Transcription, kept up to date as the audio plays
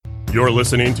You're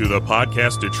listening to the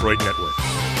Podcast Detroit Network.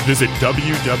 Visit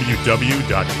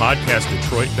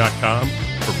www.podcastdetroit.com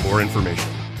for more information.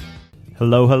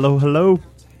 Hello, hello, hello.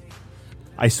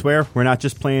 I swear, we're not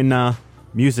just playing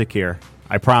music here.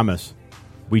 I promise.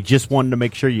 We just wanted to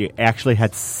make sure you actually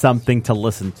had something to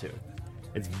listen to.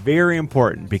 It's very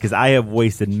important because I have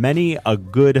wasted many a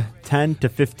good 10 to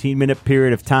 15 minute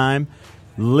period of time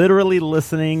literally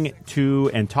listening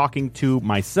to and talking to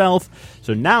myself.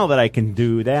 So now that I can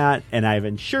do that and I've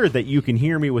ensured that you can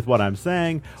hear me with what I'm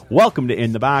saying, welcome to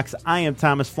In the Box. I am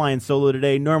Thomas, flying solo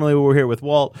today. Normally we're here with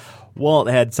Walt. Walt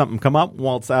had something come up.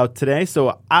 Walt's out today,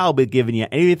 so I'll be giving you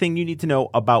anything you need to know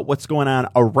about what's going on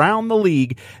around the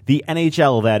league, the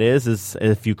NHL, that is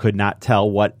if you could not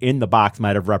tell what In the Box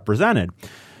might have represented.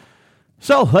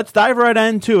 So let's dive right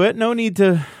into it. No need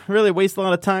to really waste a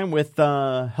lot of time with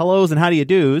hellos and how do you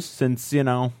do's, since, you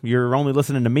know, you're only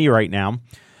listening to me right now.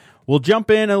 We'll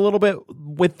jump in a little bit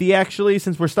with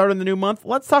since we're starting the new month,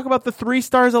 let's talk about the 3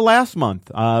 stars of last month.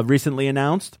 Recently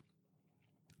announced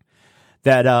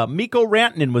that Mikko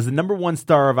Rantanen was the number 1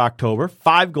 star of October.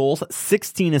 5 goals,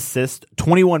 16 assists,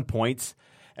 21 points,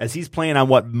 as he's playing on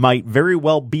what might very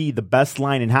well be the best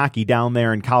line in hockey down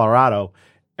there in Colorado.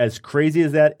 As crazy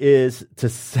as that is to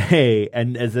say,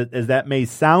 and as that may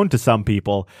sound to some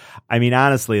people, I mean,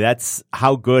 honestly, that's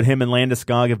how good him and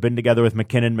Landeskog have been together with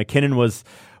McKinnon. McKinnon was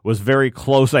very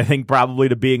close, I think, probably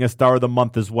to being a star of the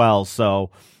month as well. So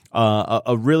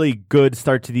a really good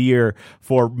start to the year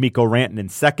for Mikko Rantanen.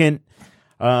 Second,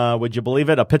 would you believe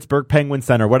it? A Pittsburgh Penguins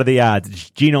center. What are the odds? It's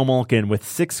Geno Malkin with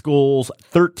 6 goals,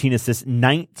 13 assists,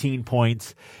 19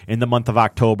 points in the month of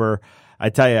October. I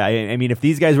tell you, I mean, if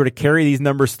these guys were to carry these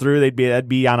numbers through, that'd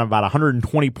be on about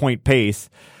 120-point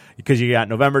pace, because you got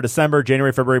November, December,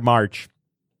 January, February, March.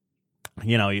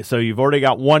 You know, so you've already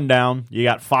got 1 down. You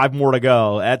got 5 more to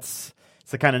go. That's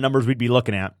the kind of numbers we'd be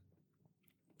looking at.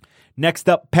 Next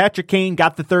up, Patrick Kane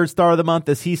got the 3rd star of the month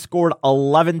as he scored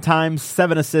 11 times,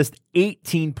 7 assists,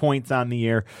 18 points on the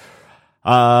year.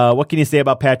 What can you say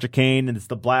about Patrick Kane? It's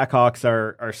the Blackhawks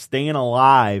are staying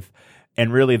alive.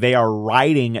 And really, they are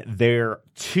riding their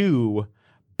 2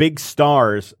 big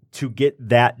stars to get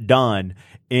that done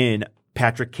in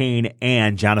Patrick Kane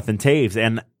and Jonathan Toews.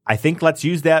 And I think let's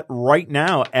use that right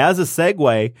now as a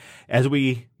segue. As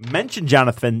we mentioned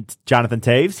Jonathan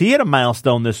Toews, he had a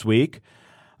milestone this week.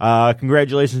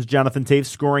 Congratulations, Jonathan Toews,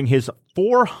 scoring his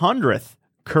 400th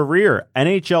career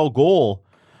NHL goal.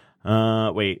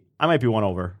 Wait, I might be one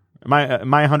over. Am I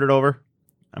 100 over?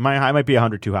 I might be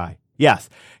 100 too high. Yes.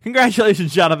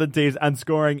 Congratulations, Jonathan Toews, on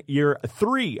scoring your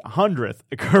 300th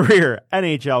career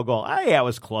NHL goal. Yeah, it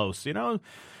was close. You know,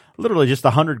 literally just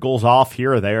 100 goals off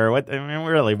here or there. What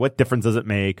difference does it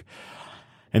make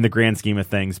in the grand scheme of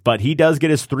things? But he does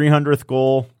get his 300th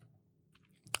goal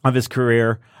of his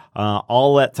career.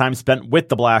 All that time spent with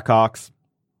the Blackhawks.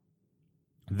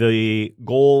 The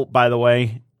goal, by the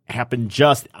way, happened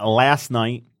just last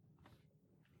night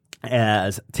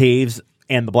as Toews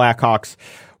and the Blackhawks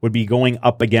would be going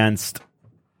up against,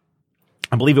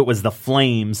 I believe it was the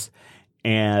Flames,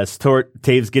 as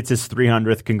Toews gets his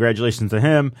 300th. Congratulations to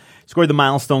him. Scored the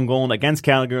milestone goal against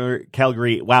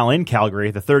Calgary. While in Calgary,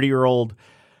 the 30-year-old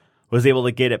was able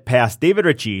to get it past David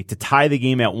Ritchie to tie the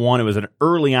game at 1. It was an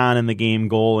early on in the game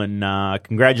goal, and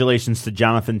congratulations to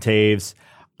Jonathan Toews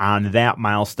on that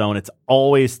milestone. It's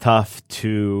always tough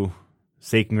to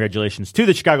say congratulations to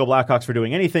the Chicago Blackhawks for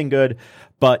doing anything good,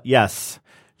 but yes,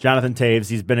 Jonathan Toews,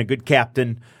 he's been a good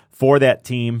captain for that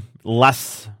team.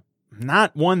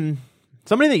 Somebody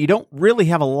that you don't really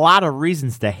have a lot of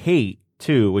reasons to hate,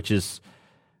 too, which is,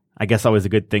 I guess, always a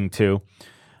good thing, too.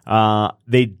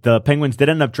 The Penguins did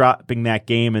end up dropping that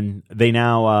game, and they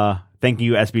now, thank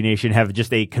you, SB Nation, have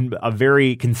just a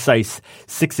very concise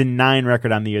 6-9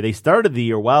 record on the year. They started the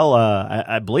year well,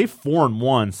 I believe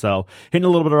 4-1, so hitting a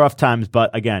little bit of rough times.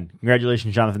 But again,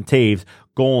 congratulations, Jonathan Toews,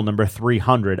 goal number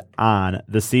 300 on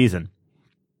the season.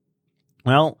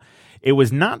 Well, it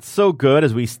was not so good,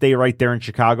 as we stay right there in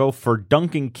Chicago, for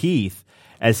Duncan Keith,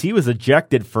 as he was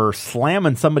ejected for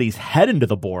slamming somebody's head into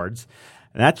the boards.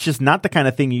 And that's just not the kind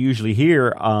of thing you usually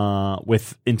hear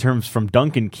in terms from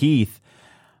Duncan Keith.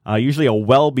 Usually a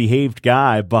well-behaved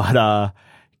guy, but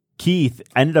Keith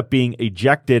ended up being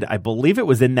ejected. I believe it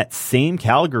was in that same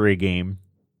Calgary game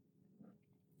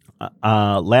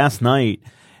last night,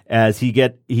 as he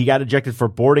got ejected for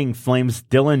boarding Flames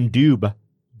Dylan Dubé.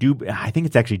 I think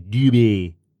it's actually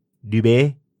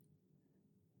Dubé.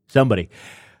 Somebody,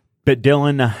 but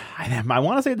Dylan. I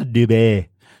want to say the Dubé.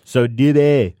 So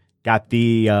Dubé got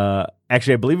the.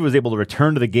 Actually, I believe he was able to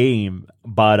return to the game,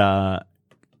 but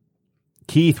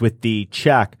Keith with the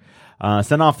check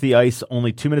Sent off the ice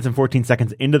only 2 minutes and 14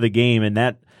 seconds into the game, and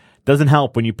that doesn't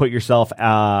help when you put yourself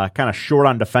kind of short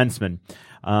on defensemen.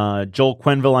 Joel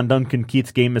Quenneville on Duncan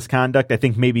Keith's game misconduct. I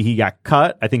think maybe he got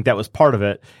cut. I think that was part of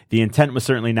it. The intent was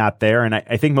certainly not there, and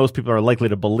I think most people are likely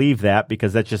to believe that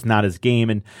because that's just not his game.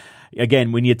 And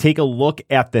again, when you take a look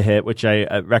at the hit, which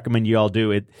I recommend you all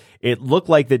do, it looked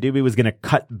like the Doobie was going to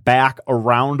cut back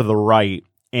around to the right,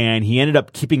 and he ended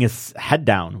up keeping his head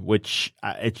down, which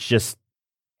it's just,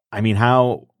 I mean,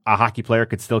 how a hockey player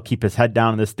could still keep his head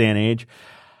down in this day and age.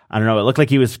 I don't know. It looked like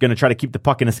he was going to try to keep the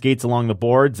puck in his skates along the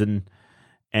boards, and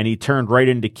he turned right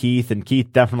into Keith, and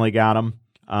Keith definitely got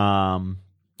him.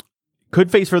 Could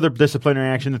face further disciplinary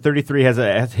action. The 33 has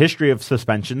a history of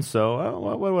suspensions, so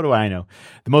what do I know?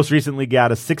 The most recently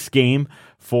got a 6th game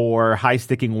for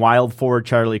high-sticking wild forward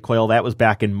Charlie Coyle. That was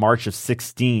back in March of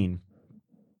 16.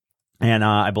 And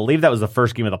I believe that was the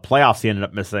first game of the playoffs he ended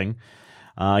up missing.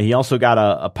 He also got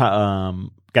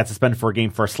got suspended for a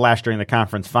game for a slash during the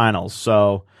conference finals.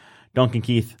 So Duncan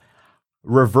Keith,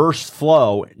 reverse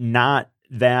flow, not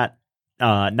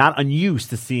unused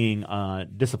to seeing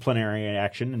disciplinary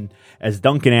action, and as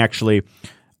Duncan actually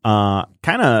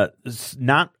kind of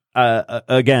not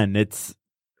again, it's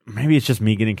maybe it's just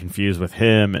me getting confused with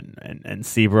him and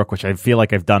Seabrook, which I feel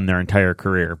like I've done their entire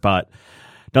career, but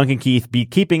Duncan Keith be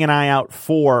keeping an eye out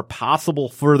for possible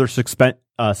further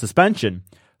suspension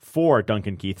for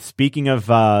Duncan Keith. Speaking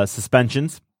of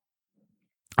suspensions,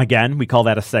 again, we call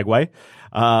that a segue.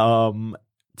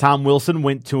 Tom Wilson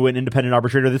went to an independent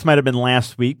arbitrator. This might have been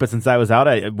last week, but since I was out,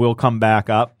 I will come back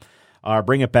up, or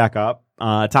bring it back up.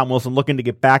 Tom Wilson looking to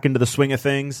get back into the swing of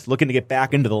things, looking to get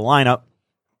back into the lineup.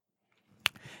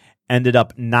 Ended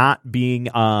up not being,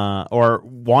 or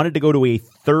wanted to go to a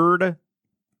third,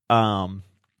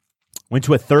 went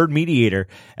to a third mediator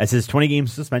as his 20-game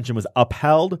suspension was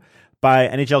upheld by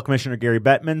NHL Commissioner Gary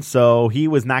Bettman, so he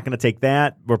was not going to take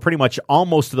that. We're pretty much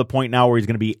almost to the point now where he's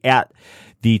going to be at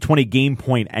the 20-game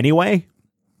point anyway.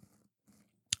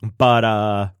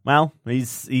 But, well,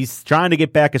 he's trying to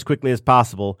get back as quickly as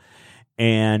possible,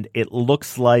 and it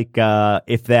looks like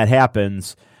if that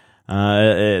happens,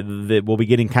 that we'll be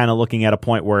getting kind of looking at a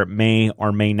point where it may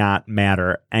or may not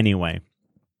matter anyway.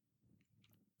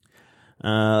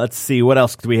 Let's see, what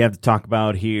else do we have to talk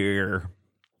about here?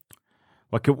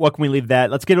 What can we leave that?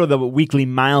 Let's get to the weekly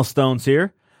milestones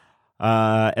here.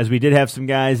 As we did have some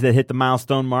guys that hit the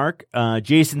milestone mark.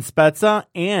 Jason Spezza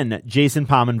and Jason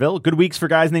Pominville. Good weeks for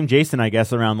guys named Jason, I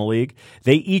guess, around the league.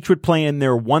 They each would play in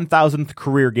their 1,000th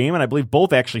career game, and I believe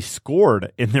both actually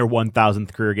scored in their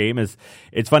 1,000th career game. It's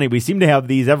funny, we seem to have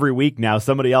these every week now.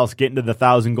 Somebody else getting to the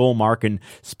 1,000-goal mark, and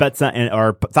Spezza,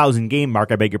 or 1,000-game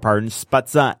mark, I beg your pardon,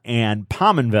 Spezza and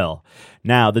Pominville.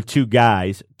 Now, the two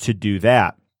guys to do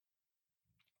that.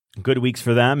 Good weeks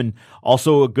for them, and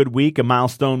also a good week, a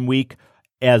milestone week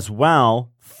as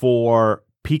well for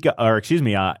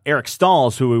Eric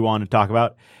Stahl, who we want to talk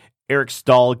about. Eric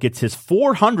Stahl gets his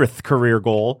 400th career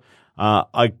goal.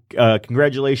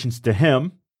 Congratulations to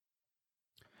him,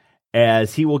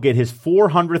 as he will get his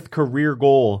 400th career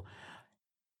goal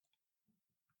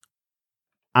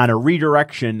on a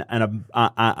redirection and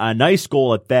a nice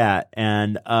goal at that.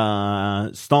 And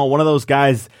Stahl, one of those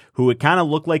guys who it kind of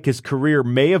looked like his career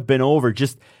may have been over,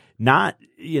 just not,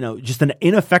 just an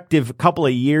ineffective couple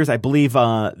of years. I believe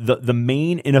the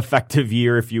main ineffective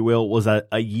year, if you will, was a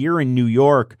year in New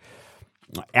York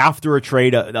after a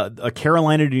trade, a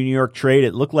Carolina to New York trade.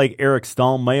 It looked like Eric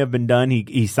Stahl may have been done.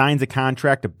 He signs a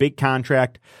contract, a big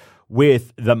contract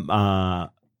with the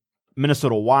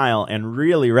Minnesota Wild, and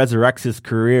really resurrects his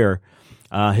career.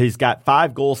 He's got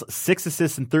 5 goals, 6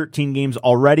 assists in 13 games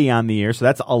already on the year, so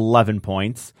that's 11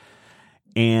 points.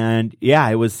 And yeah,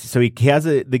 it was, so he has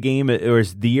the game, it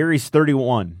was the year he's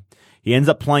 31. He ends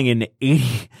up playing in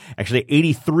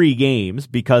 83 games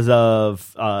because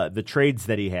of the trades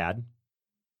that he had.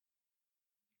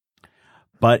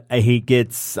 But he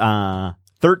gets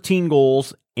 13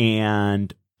 goals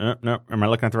and no, am I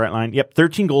looking at the right line? Yep,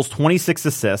 13 goals, 26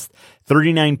 assists,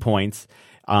 39 points.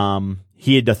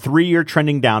 He had a 3-year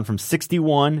trending down from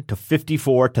 61 to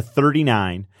 54 to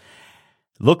 39.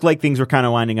 Looked like things were kind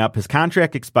of winding up. His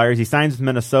contract expires. He signs with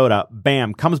Minnesota.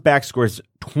 Bam, comes back, scores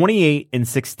 28 in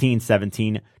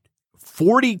 16-17,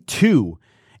 42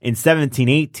 in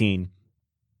 17-18.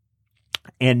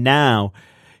 And now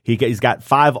he's got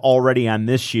 5 already on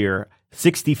this year.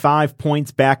 65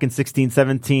 points back in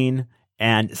 16-17.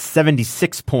 And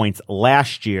 76 points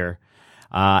last year.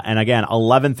 And again,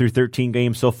 11 through 13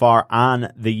 games so far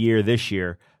on the year this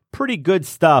year. Pretty good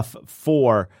stuff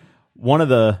for one of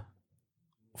the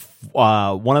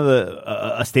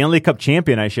a Stanley Cup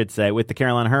champion, I should say, with the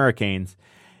Carolina Hurricanes.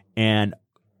 and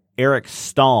Eric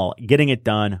Stahl getting it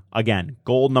done. Again,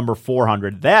 goal number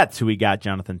 400. That's who we got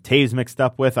Jonathan Toews mixed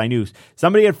up with. I knew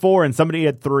somebody had 4 and somebody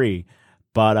had 3,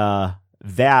 but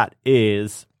that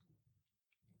is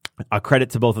a credit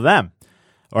to both of them,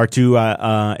 or to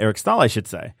Eric Stahl, I should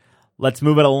say. Let's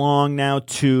move it along now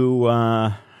to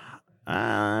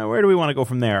where do we want to go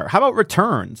from there? How about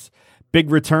returns? Big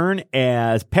return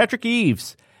as Patrick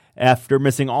Eaves, after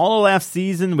missing all of last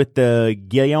season with the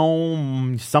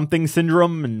Guillaume something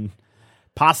syndrome and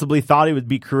possibly thought he would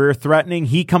be career threatening.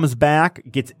 He comes back,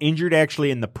 gets injured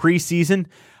actually in the preseason,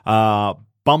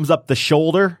 bums up the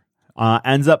shoulder,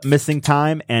 ends up missing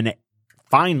time, and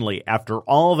finally, after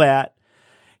all that,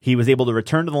 he was able to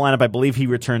return to the lineup. I believe he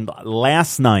returned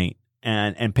last night.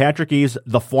 And Patrick Eaves,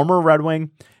 the former Red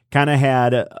Wing, kind of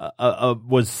had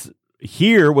was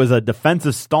a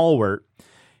defensive stalwart,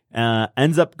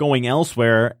 ends up going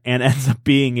elsewhere and ends up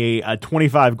being a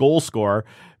 25 goal scorer,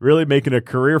 really making a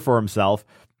career for himself.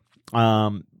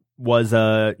 Was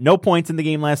no points in the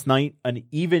game last night, an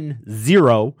even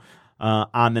 0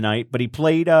 on the night, but he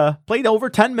played over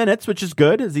 10 minutes, which is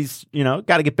good, as he's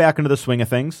got to get back into the swing of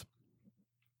things.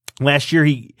 Last year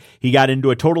he got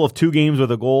into a total of 2 games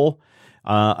with a goal.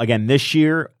 Again, this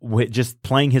year, just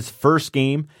playing his first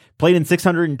game, played in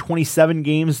 627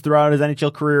 games throughout his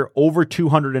NHL career, over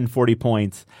 240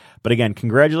 points. But again,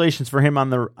 congratulations for him on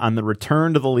the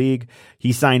return to the league.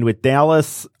 He signed with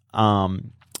Dallas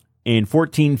in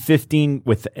 14-15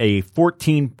 with a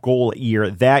 14-goal year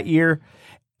that year.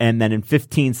 And then in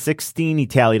 15-16, he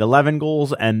tallied 11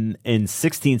 goals. And in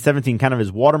 16-17, kind of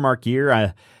his watermark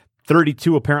year,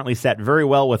 32 apparently sat very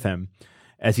well with him,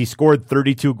 as he scored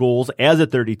 32 goals as a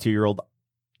 32-year-old,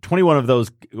 21 of those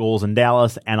goals in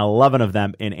Dallas and 11 of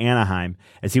them in Anaheim,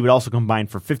 as he would also combine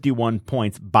for 51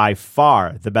 points, by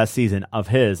far the best season of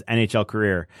his NHL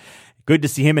career. Good to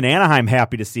see him in Anaheim,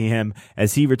 happy to see him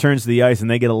as he returns to the ice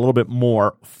and they get a little bit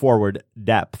more forward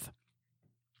depth.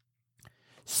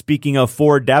 Speaking of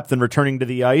forward depth and returning to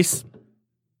the ice,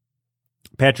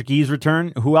 Patrick Eaves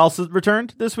returned. Who else has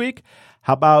returned this week?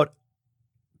 How about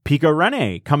Pekka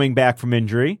Rinne coming back from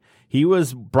injury? He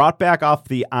was brought back off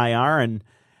the IR, and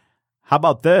how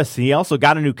about this? He also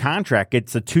got a new contract.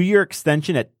 It's a 2-year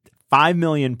extension at $5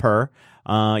 million per.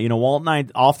 Walt and I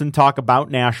often talk about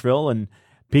Nashville, and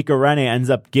Pekka Rinne ends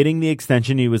up getting the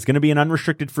extension. He was going to be an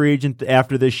unrestricted free agent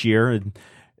after this year, and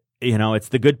it's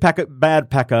the good Pekka, bad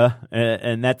Pekka,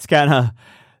 and that's kind of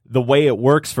the way it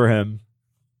works for him.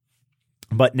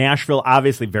 But Nashville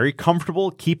obviously very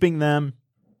comfortable keeping him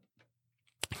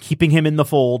in the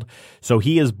fold. So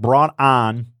he is brought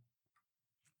on,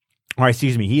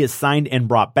 he is signed and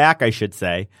brought back, I should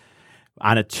say,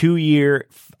 on a 2-year,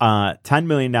 $10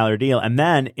 million deal. And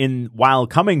then while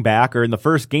coming back, or in the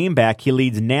first game back, he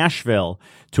leads Nashville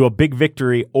to a big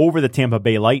victory over the Tampa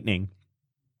Bay Lightning,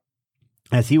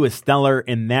 as he was stellar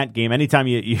in that game. Anytime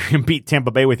you can beat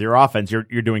Tampa Bay with your offense,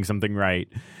 you're doing something right.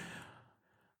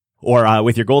 Or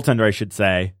with your goaltender, I should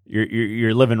say,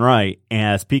 you're living right,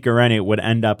 as Pekka Rinne would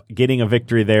end up getting a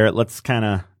victory there. Let's kind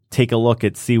of take a look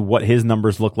at see what his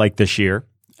numbers look like this year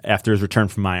after his return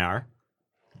from IR.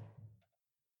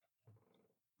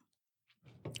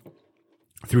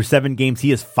 Through 7 games,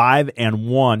 he is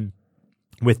 5-1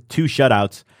 with 2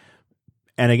 shutouts.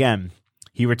 And again,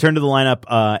 he returned to the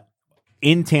lineup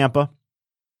in Tampa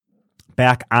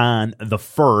back on the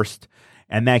 1st.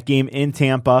 And that game in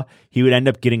Tampa, he would end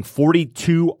up getting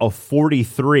 42 of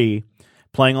 43,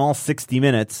 playing all 60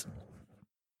 minutes.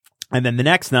 And then the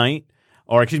next night,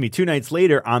 2 nights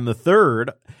later, on the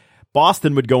 3rd,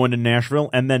 Boston would go into Nashville,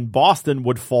 and then Boston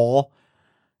would fall,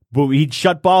 but he'd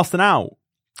shut Boston out.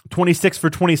 26 for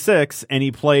 26, and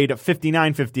he played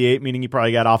 59-58, meaning he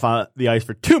probably got off on the ice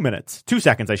for 2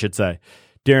 seconds, I should say,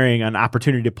 during an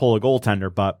opportunity to pull a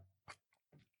goaltender. But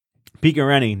Pekka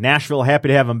Rinne, Nashville happy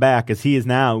to have him back, as he is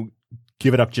now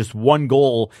given up just 1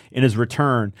 goal in his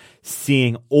return,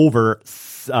 seeing over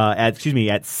at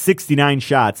 69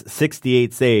 shots,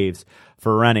 68 saves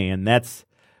for Rinne, and that's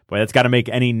got to make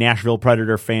any Nashville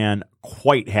Predator fan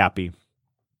quite happy.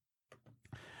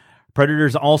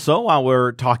 Predators also, while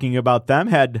we're talking about them,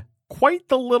 had quite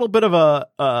the little bit of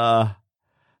a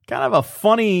kind of a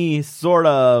funny sort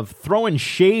of throwing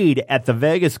shade at the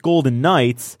Vegas Golden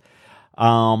Knights.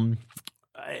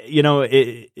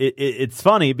 It's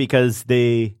funny because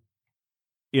these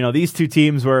 2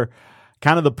 teams were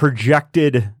kind of the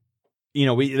projected,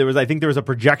 there was a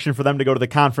projection for them to go to the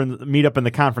conference, meet up in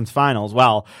the conference finals.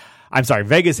 Well, I'm sorry,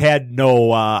 Vegas had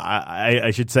no,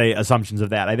 I should say, assumptions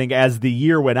of that. I think as the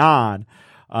year went on,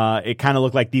 it kind of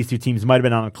looked like these two teams might have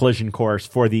been on a collision course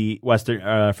for the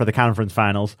for the conference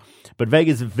finals. But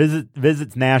Vegas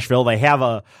visits Nashville. They have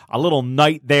a little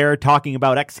night there talking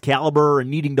about Excalibur and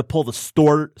needing to pull the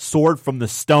sword from the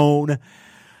stone.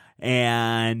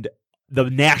 And the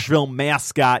Nashville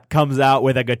mascot comes out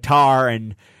with a guitar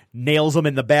and nails him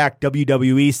in the back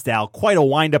WWE style. Quite a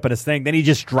wind-up in his thing. Then he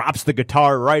just drops the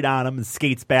guitar right on him and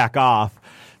skates back off.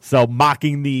 So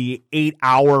mocking the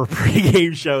 8-hour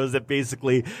pregame shows that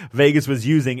basically Vegas was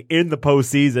using in the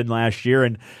postseason last year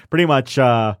and pretty much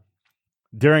throughout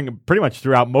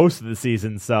most of the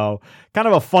season. So kind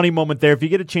of a funny moment there. If you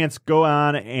get a chance, go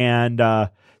on and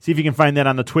see if you can find that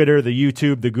on the Twitter, the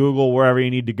YouTube, the Google, wherever you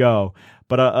need to go.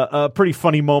 But a pretty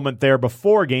funny moment there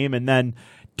before game. And then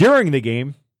during the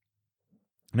game,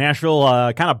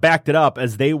 Nashville kind of backed it up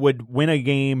as they would win a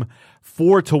game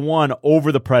 4-1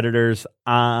 over the Predators,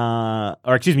 over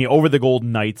the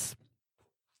Golden Knights.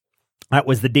 That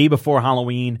was the day before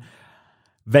Halloween.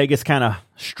 Vegas kind of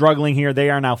struggling here. They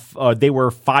are now they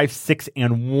were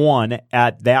 5-6-1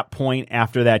 at that point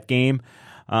after that game.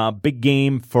 Big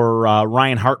game for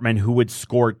Ryan Hartman, who would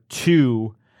score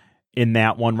 2 in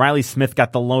that one. Riley Smith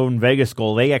got the lone Vegas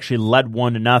goal. They actually led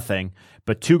 1-0.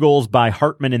 But 2 goals by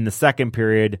Hartman in the second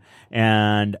period,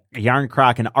 and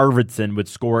Jarnkrok and Arvidsson would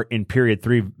score in period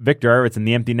 3. Victor Arvidsson,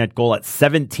 the empty net goal at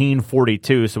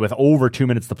 17:42, so with over 2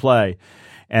 minutes to play.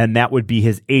 And that would be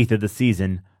his 8th of the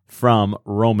season from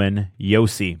Roman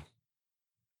Josi.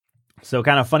 So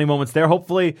kind of funny moments there.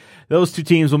 Hopefully those two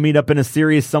teams will meet up in a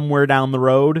series somewhere down the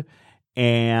road,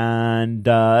 and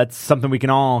it's something we can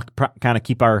all kind of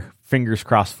keep our fingers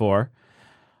crossed for.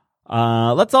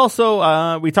 Let's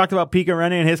also, we talked about Pekka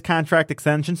Rinne and his contract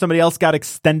extension. Somebody else got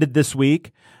extended this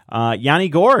week. Yanni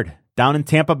Gourde down in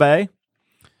Tampa Bay,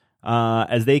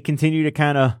 as they continue to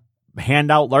kind of hand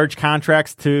out large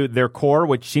contracts to their core,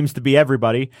 which seems to be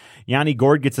everybody. Yanni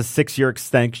Gourde gets a 6-year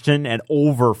extension at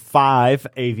over 5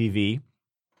 AVV.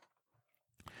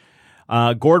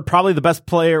 Gourde, probably the best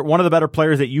player, one of the better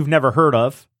players that you've never heard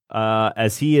of,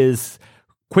 as he is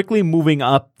quickly moving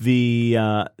up the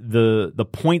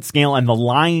point scale and the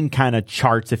line kind of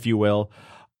charts, if you will,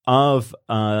 of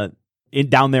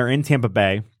down there in Tampa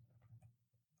Bay.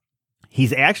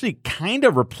 He's actually kind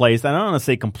of replaced, I don't want to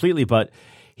say completely, but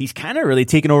he's kind of really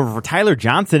taken over for Tyler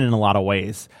Johnson in a lot of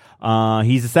ways.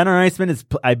 He's a center iceman.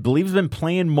 I believe he's been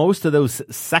playing most of those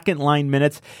second line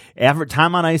minutes. Average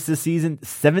time on ice this season,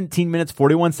 17 minutes,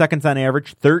 41 seconds on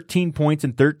average, 13 points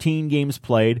in 13 games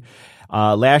played.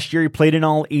 Last year, he played in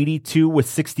all 82 with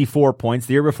 64 points.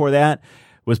 The year before that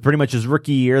was pretty much his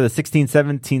rookie year. The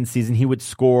 16-17 season, he would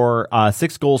score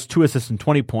 6 goals, 2 assists, and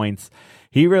 20 points.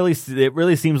 It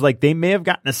really seems like they may have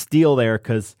gotten a steal there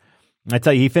because I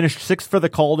tell you, he finished 6th for the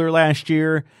Calder last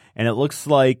year, and it looks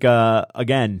like,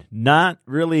 again, not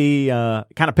really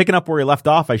kind of picking up where he left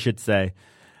off, I should say.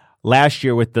 Last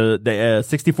year with the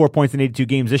 64 points in 82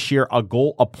 games. This year, a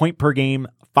point per game,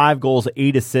 5 goals,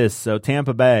 8 assists. So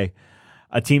Tampa Bay,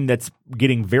 a team that's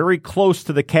getting very close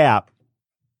to the cap,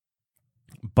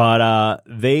 but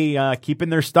they keep in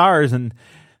their stars, and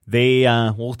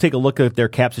we'll take a look at their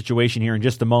cap situation here in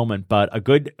just a moment. But a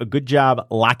good job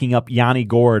locking up Yanni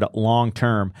Gourde long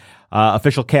term.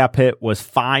 Official cap hit was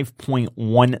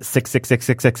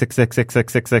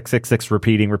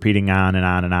 5.1666666666666, repeating on and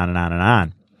on and on and on and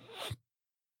on.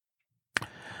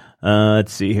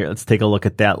 Let's see here. Let's take a look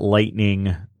at that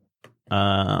Lightning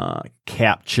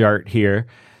cap chart here.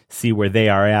 See where they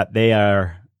are at. They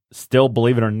are still,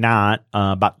 believe it or not,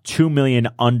 about $2 million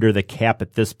under the cap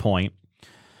at this point.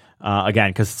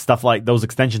 Again, because stuff like those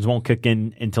extensions won't kick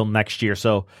in until next year.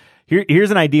 So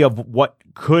here's an idea of what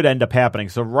could end up happening.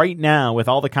 So right now, with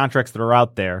all the contracts that are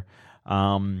out there,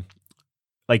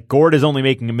 like Gourde is only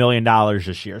making $1 million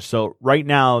this year. So right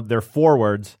now, their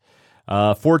forwards,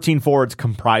 14 forwards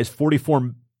comprise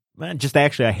 44, just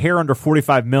actually a hair under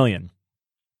 $45 million.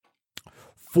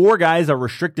 4 guys are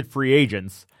restricted free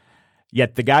agents,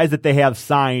 yet the guys that they have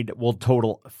signed will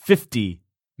total $50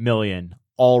 million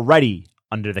already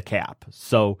under the cap.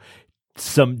 So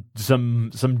some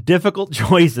difficult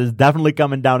choices definitely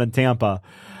coming down in Tampa.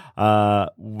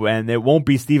 And it won't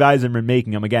be Steve Yzerman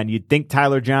making them. Again, you'd think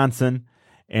Tyler Johnson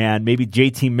and maybe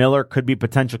JT Miller could be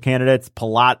potential candidates.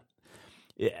 Palat,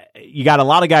 you got a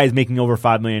lot of guys making over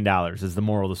 $5 million is the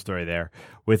moral of the story there.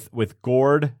 With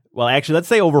Gourde, well, actually, let's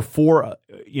say over 4,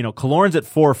 Killorn's at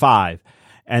 4 or 5.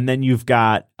 And then you've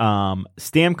got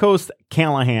Stamkos,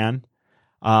 Callahan,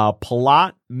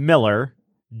 Palat, Miller,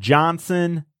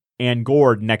 Johnson, and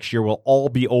Gourde next year will all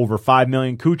be over $5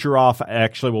 million. Kucherov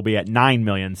actually will be at $9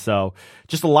 million. So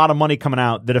just a lot of money coming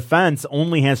out. The defense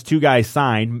only has 2 guys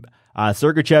signed.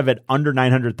 Sergachev at under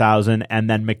 900,000, and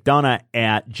then McDonough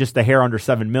at just a hair under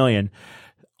 7 million.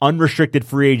 Unrestricted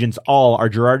free agents all are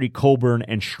Girardi, Coburn,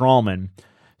 and Stralman.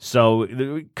 So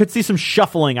we could see some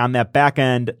shuffling on that back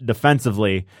end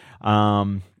defensively.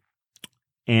 And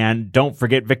don't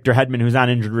forget Victor Hedman, who's on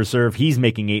injured reserve. He's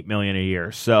making $8 million a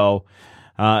year. So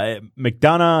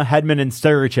McDonough, Hedman, and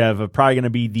Sergachev are probably going to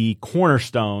be the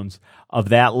cornerstones of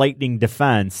that Lightning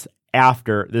defense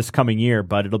after this coming year.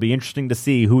 But it'll be interesting to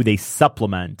see who they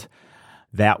supplement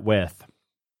that with.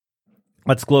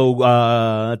 Let's go.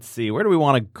 Let's see. Where do we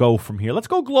want to go from here? Let's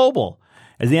go global.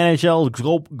 As the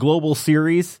NHL Global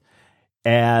Series,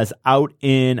 as out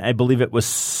in, I believe it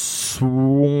was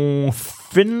Finland,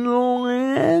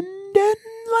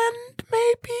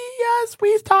 maybe, as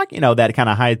we was talking. That kind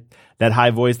of high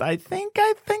voice. I think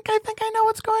I know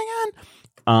what's going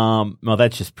on. Well,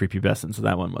 that's just prepubescent, so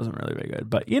that one wasn't really very good.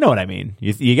 But you know what I mean.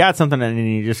 You got something, and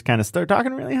you just kind of start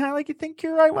talking really high, like you think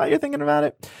you're right while you're thinking about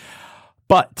it.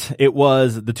 But it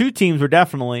was, the two teams were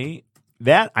definitely,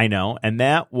 that I know, and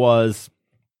that was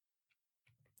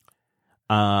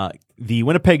the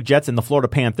Winnipeg Jets and the Florida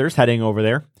Panthers heading over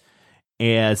there,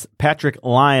 as Patrick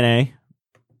Laine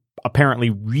apparently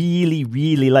really,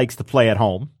 really likes to play at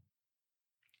home.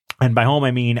 And by home,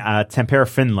 I mean Tampere,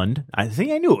 Finland. I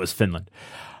knew it was Finland.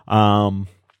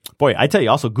 Boy, I tell you,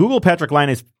 also, Google Patrick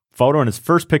Laine's photo, and his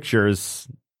first picture is,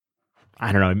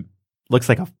 I don't know, looks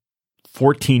like a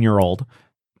 14-year-old.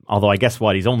 Although I guess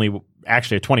what, he's only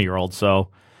actually a 20-year-old,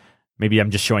 so maybe I'm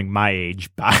just showing my age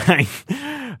by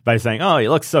saying, oh, he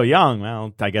looks so young.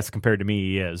 Well, I guess compared to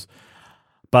me, he is.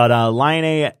 But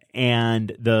Laine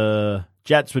and the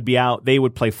Jets would be out. They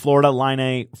would play Florida.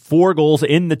 Laine, 4 goals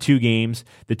in the 2 games.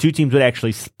 The two teams would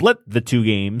actually split the 2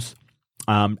 games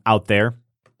out there,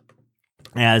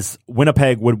 as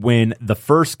Winnipeg would win the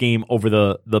first game over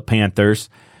the Panthers.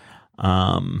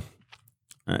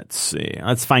 Let's see.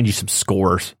 Let's find you some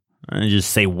scores. I just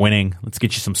say winning. Let's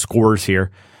get you some scores here.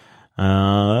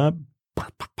 They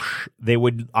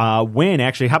would win.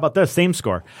 Actually, how about this? Same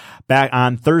score. Back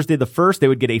on Thursday the 1st, they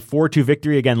would get a 4-2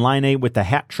 victory. Again, Laine with the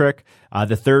hat trick.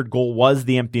 The third goal was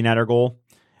the empty netter goal.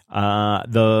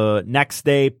 The next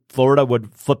day, Florida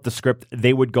would flip the script.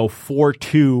 They would go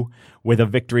 4-2 with a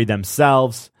victory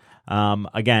themselves.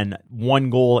 Again,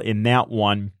 1 goal in that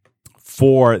one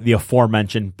for the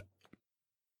aforementioned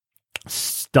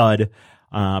stud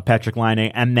Patrick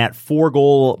Laine, and that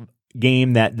 4-goal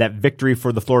game, that victory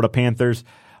for the Florida Panthers,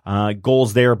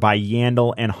 goals there by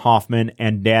Yandel and Hoffman,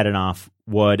 and Dadonov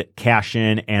would cash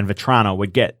in, and Vetrano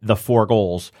would get the 4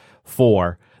 goals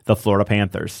for the Florida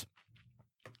Panthers.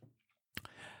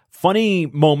 Funny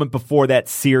moment before that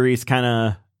series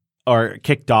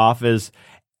kicked off is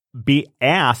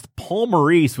Paul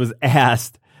Maurice was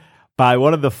asked by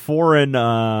one of the foreign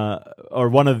or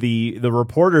one of the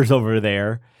reporters over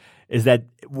there, is that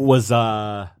was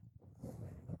the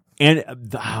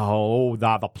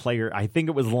player, I think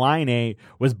it was Laine,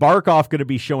 was Barkov going to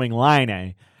be showing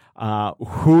Laine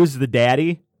who's the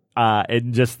daddy?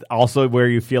 And just also where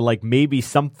you feel like maybe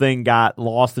something got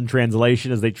lost in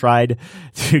translation as they tried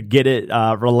to get it,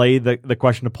 relay the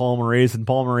question to Paul Maurice, and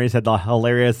Paul Maurice had the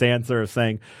hilarious answer of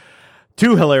saying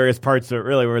 2 hilarious parts to it,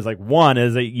 really, where it's like, one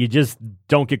is that you just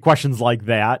don't get questions like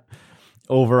that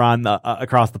over on the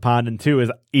across the pond, and 2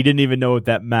 is he didn't even know what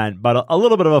that meant. But a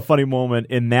little bit of a funny moment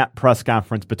in that press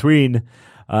conference between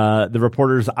the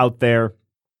reporters out there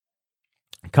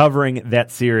covering that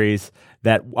series,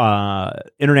 that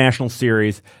international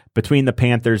series between the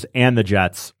Panthers and the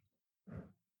Jets.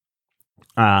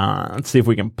 Let's see if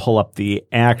we can pull up the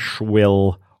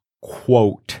actual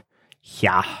quote.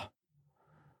 Yeah.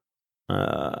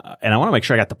 And I want to make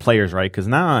sure I got the players right, because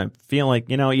now I feel like,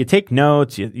 you take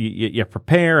notes, you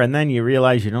prepare, and then you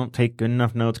realize you don't take good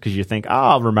enough notes because you think,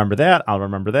 I'll remember that,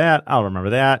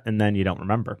 and then you don't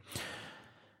remember.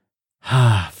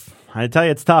 I tell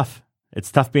you, it's tough.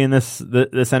 It's tough being this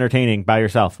entertaining by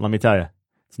yourself, let me tell you.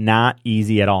 It's not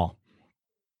easy at all.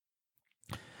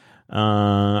 If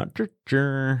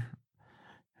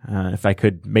I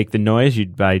could make the noise,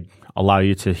 I'd allow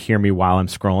you to hear me while I'm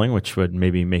scrolling, which would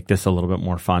maybe make this a little bit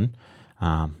more fun.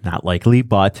 Not likely,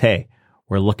 but hey,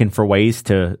 we're looking for ways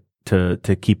to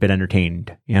keep it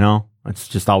entertained. That's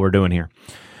just all we're doing here.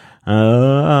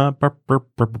 Again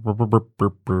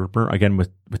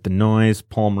with the noise,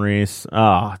 Paul Maurice.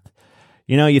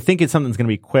 You think something's going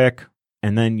to be quick,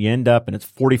 and then you end up and it's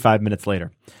 45 minutes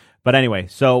later. But anyway,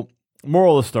 so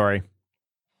moral of the story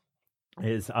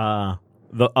is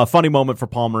a funny moment for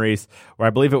Paul Maurice, where I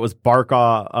believe it was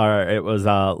Barkov, or it was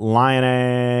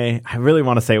Laine. I really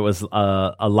want to say it was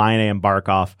a Laine and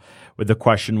Barkov. Where the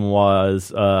question was,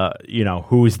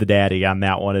 who's the daddy on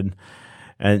that one,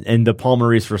 and the Paul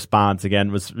Maurice response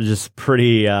again was just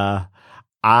pretty.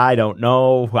 I don't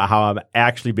know how I'm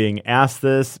actually being asked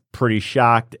this. Pretty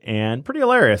shocked and pretty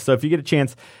hilarious. So if you get a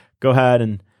chance, go ahead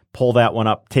and pull that one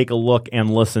up. Take a look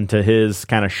and listen to his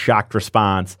kind of shocked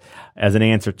response as an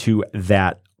answer to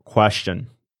that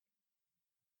question.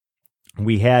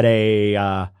 We had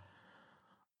a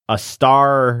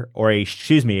star, or a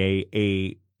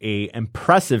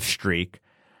impressive streak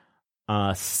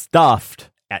stuffed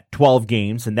at 12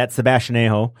 games, and that's Sebastian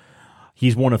Aho.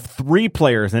 He's one of 3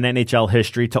 players in NHL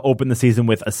history to open the season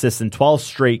with assists in 12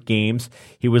 straight games.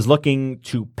 He was looking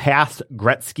to pass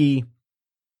Gretzky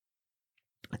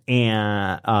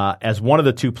and as one of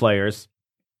the 2 players.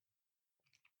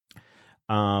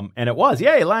 And it was,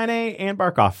 Laine and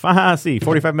Barkov. See,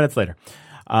 45 minutes later.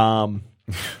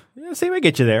 See, we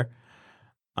get you there.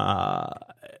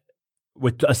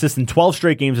 With assists in 12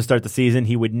 straight games to start the season.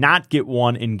 He would not get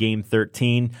one in Game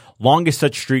 13. Longest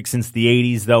such streak since the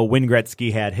 80s, though. Wayne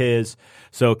Gretzky had his.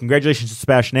 So congratulations to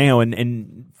Sebastian Aho.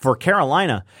 And for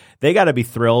Carolina, they got to be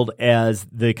thrilled, as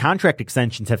the contract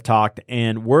extensions have talked.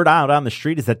 And word out on the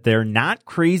street is that they're not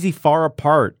crazy far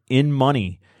apart in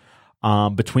money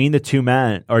between the 2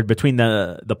 men, or between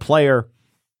the player,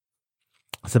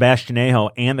 Sebastian Aho,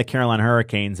 and the Carolina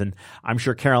Hurricanes, and I'm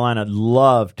sure Carolina would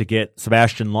love to get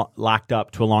Sebastian locked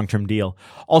up to a long-term deal.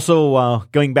 Also,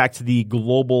 going back to the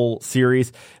global series,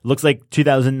 it looks like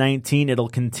 2019 it'll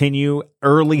continue.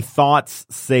 Early thoughts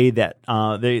say that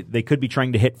they could be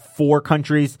trying to hit 4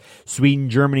 countries: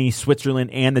 Sweden, Germany, Switzerland,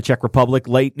 and the Czech Republic.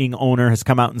 Lightning owner has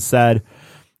come out and said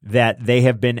that they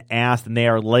have been asked, and they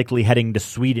are likely heading to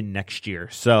Sweden next year.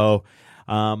 So,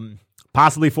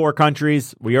 possibly 4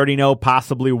 countries. We already know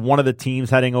possibly one of the teams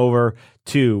heading over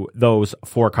to those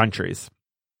 4 countries.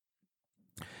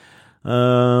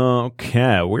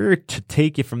 Okay, where to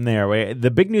take you from there?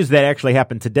 The big news that actually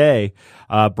happened today,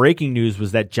 breaking news,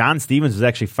 was that John Stevens was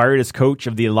actually fired as coach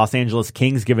of the Los Angeles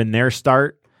Kings given their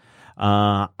start.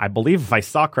 I believe, if I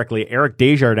saw correctly, Eric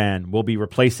Desjardins will be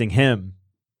replacing him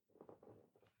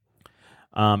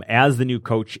as the new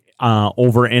coach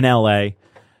over in LA.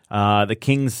 The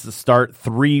Kings start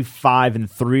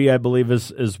 3-5-3, I believe,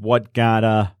 is what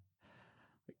got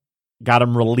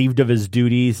him relieved of his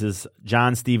duties. As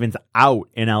John Stevens out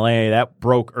in LA. That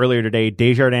broke earlier today.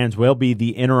 Desjardins will be the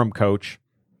interim coach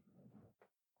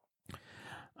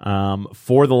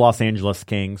for the Los Angeles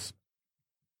Kings.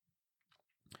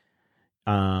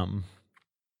 And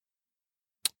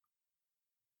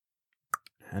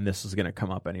this is going to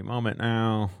come up any moment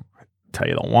now. Tell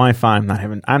you the Wi-Fi. I'm not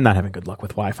having good luck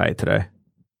with Wi-Fi today.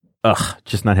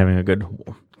 Just not having a good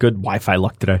Wi-Fi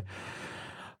luck today.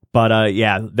 But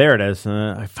there it is.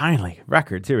 Finally,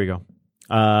 records. Here we go.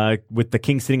 With the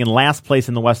Kings sitting in last place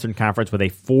in the Western Conference with a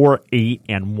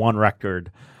 4-8-1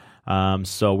 record.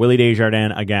 So Willie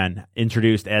Desjardins again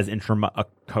introduced as interim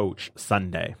coach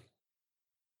Sunday.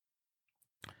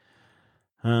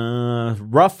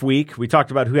 Rough week. We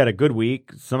talked about who had a good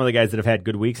week. Some of the guys that have had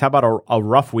good weeks. How about a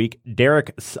rough week?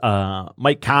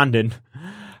 Mike Condon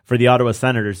for the Ottawa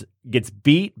Senators gets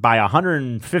beat by a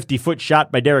 150-foot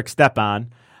shot by Derek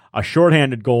Stepan, a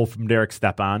shorthanded goal from Derek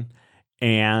Stepan,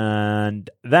 and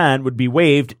then would be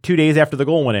waived 2 days after the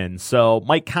goal went in. So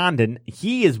Mike Condon,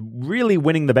 he is really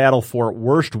winning the battle for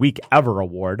Worst Week Ever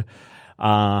award.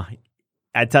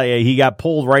 I tell you, he got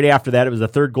pulled right after that. It was the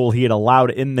 3rd goal he had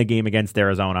allowed in the game against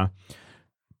Arizona.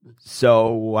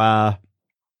 So, an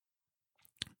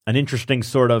interesting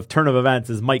sort of turn of events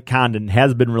is Mike Condon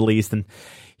has been released, and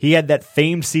he had that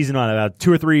famed season on about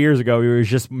 2 or 3 years ago. He was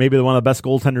just maybe one of the best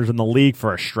goaltenders in the league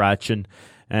for a stretch, and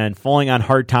falling on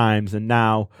hard times, and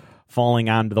now falling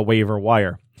onto the waiver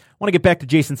wire. I want to get back to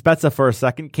Jason Spezza for a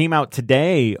second. Came out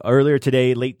earlier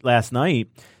today, late last night,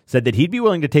 said that he'd be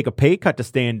willing to take a pay cut to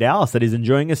stay in Dallas, that he's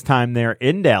enjoying his time there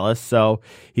in Dallas. So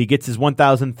he gets his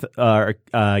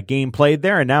 1,000th game played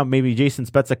there, and now maybe Jason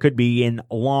Spezza could be in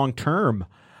long-term,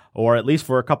 or at least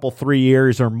for a couple, 3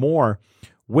 years or more,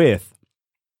 with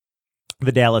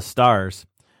the Dallas Stars.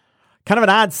 Kind of an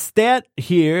odd stat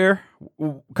here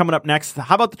coming up next.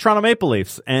 How about the Toronto Maple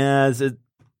Leafs as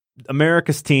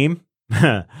America's team?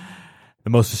 The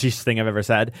most facetious thing I've ever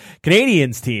said.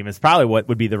 Canadians team is probably what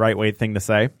would be the right thing to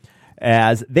say,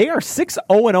 as they are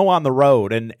 6-0-0 on the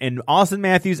road. And Austin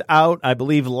Matthews out, I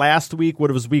believe, last week, what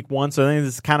it was week 1. So I think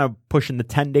this is kind of pushing the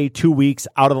 10-day, 2 weeks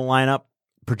out of the lineup,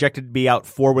 projected to be out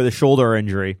 4 with a shoulder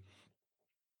injury.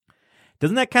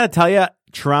 Doesn't that kind of tell you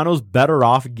Toronto's better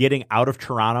off getting out of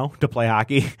Toronto to play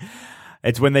hockey.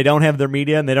 It's when they don't have their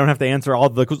media and they don't have to answer all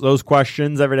those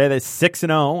questions every day. They're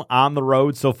 6-0 on the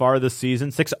road so far this season,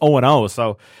 6-0-0.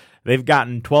 So they've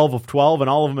gotten 12 of 12 and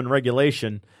all of them in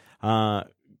regulation.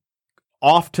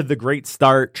 Off to the great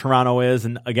start Toronto is,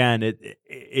 and again,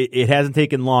 it hasn't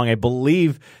taken long. I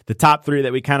believe the top three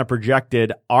that we kind of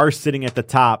projected are sitting at the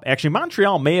top. Actually,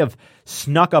 Montreal may have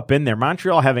snuck up in there.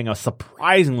 Montreal having a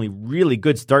surprisingly really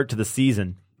good start to the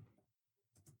season.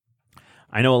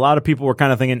 I know a lot of people were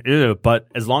kind of thinking, ew, but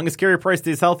as long as Carey Price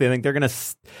stays healthy, I think they're gonna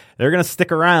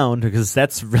stick around because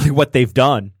that's really what they've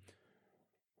done.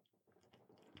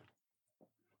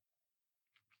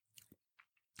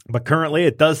 But currently,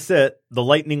 it does sit the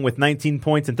Lightning with 19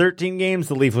 points in 13 games.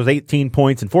 The Leafs with 18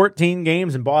 points in 14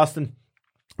 games. And Boston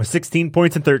with 16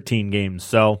 points in 13 games.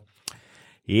 So,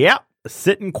 yeah,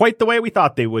 sitting quite the way we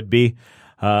thought they would be.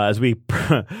 As we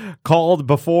called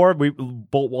before,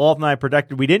 Walt and I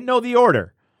predicted we didn't know the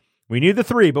order. We knew the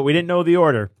three, but we didn't know the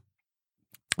order.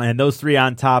 And those three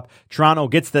on top. Toronto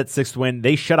gets that sixth win.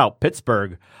 They shut out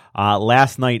Pittsburgh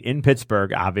last night in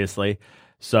Pittsburgh, obviously.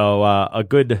 So, a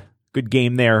good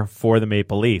game there for the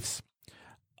Maple Leafs.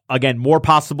 Again, more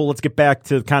possible. Let's get back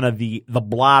to kind of the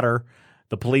blotter,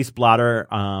 the police blotter.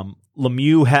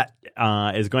 Lemieux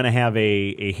is going to have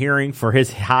a hearing for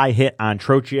his high hit on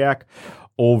Trocheck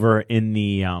over in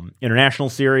the international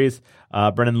series.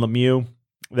 Brendan Lemieux,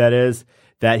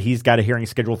 that he's got a hearing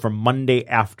scheduled for Monday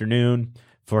afternoon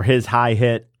for his high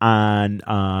hit on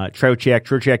Trocheck.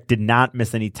 Trocheck did not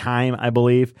miss any time, I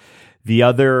believe. The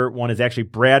other one is actually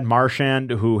Brad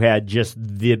Marchand, who had just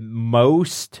the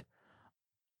most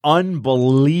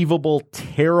unbelievable,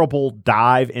 terrible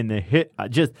dive in the hit.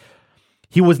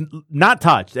 He was not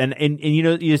touched. And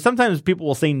sometimes people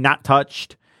will say not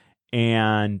touched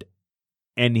and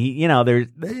he,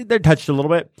 they're touched a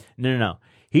little bit. No.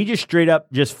 He just straight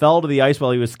up just fell to the ice while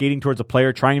he was skating towards a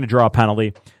player trying to draw a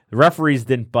penalty. The referees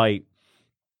didn't bite.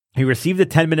 He received a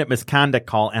 10-minute misconduct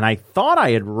call, and I thought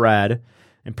I had read,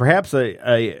 and perhaps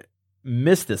I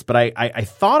missed this, but I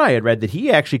thought I had read that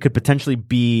he actually could potentially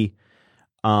be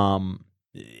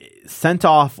sent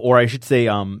off, or I should say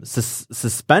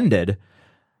suspended,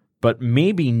 but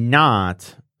maybe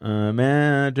not. I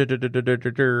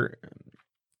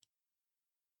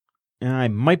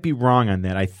might be wrong on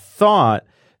that. I thought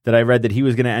that I read that he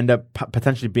was going to end up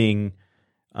potentially being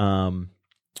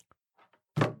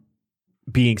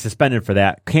suspended for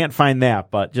that. Can't find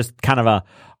that, but just kind of a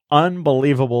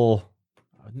unbelievable.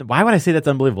 Why would I say that's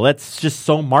unbelievable? That's just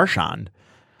so Marchand.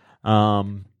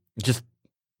 Just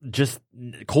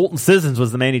Colton Sissons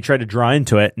was the man he tried to draw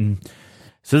into it, and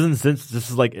Sissons just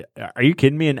is like, are you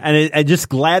kidding me? And just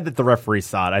glad that the referee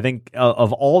saw it. I think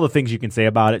of all the things you can say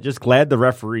about it, just glad the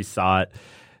referee saw it,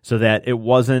 so that it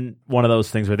wasn't one of those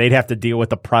things where they'd have to deal with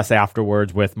the press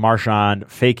afterwards with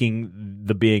Marchand faking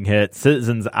the being hit.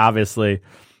 Sissons obviously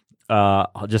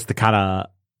just the kind of.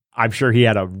 I'm sure he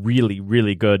had a really,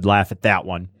 really good laugh at that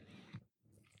one.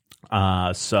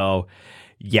 So,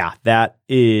 yeah, that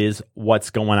is what's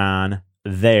going on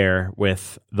there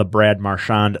with the Brad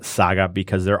Marchand saga,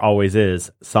 because there always is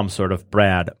some sort of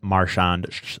Brad Marchand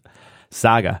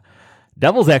saga.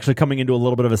 Devils actually coming into a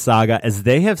little bit of a saga as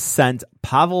they have sent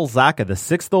Pavel Zacha, the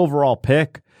 6th overall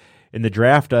pick in the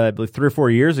draft, I believe 3 or 4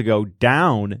 years ago,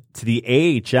 down to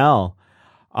the AHL.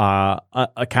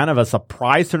 A kind of a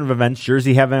surprise turn of events.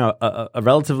 Jersey having a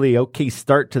relatively okay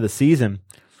start to the season.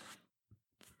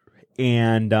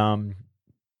 And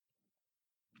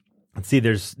let's see,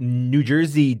 there's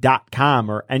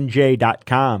NewJersey.com or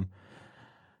NJ.com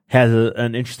has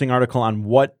an interesting article on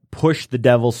what pushed the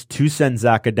Devils to send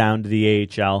Zacha down to the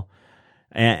AHL.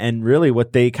 And really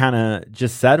what they kind of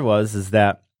just said is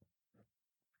that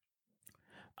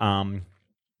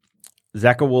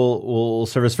Zacha will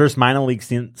serve his first minor league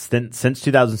stint since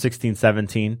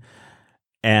 2016-17,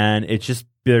 and it's just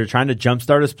they're trying to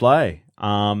jumpstart his play.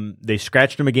 They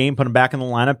scratched him a game, put him back in the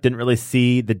lineup, didn't really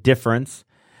see the difference,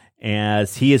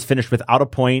 as he has finished without a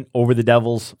point over the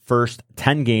Devils' first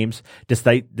 10 games,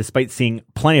 despite seeing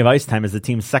plenty of ice time as the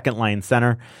team's second-line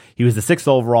center. He was the 6th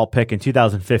overall pick in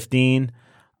 2015,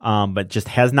 but just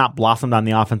has not blossomed on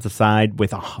the offensive side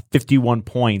with 51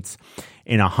 points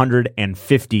in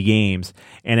 150 games.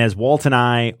 And as Walt and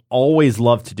I always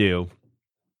love to do,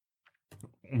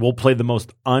 we'll play the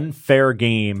most unfair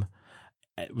game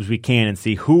as we can and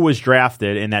see who was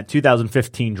drafted in that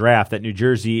 2015 draft that New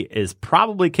Jersey is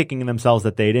probably kicking themselves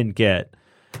that they didn't get,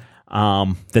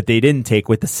 that they didn't take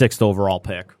with the 6th overall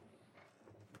pick.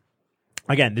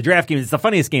 Again, the draft game is the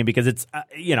funniest game because it's,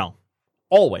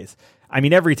 always. I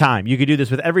mean, every time. You could do this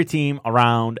with every team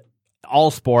around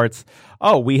all sports.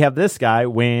 Oh, we have this guy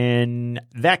when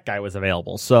that guy was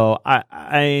available. So I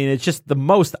it's just the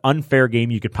most unfair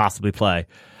game you could possibly play.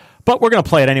 But we're going to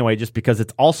play it anyway, just because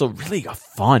it's also really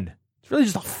fun. It's really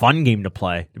just a fun game to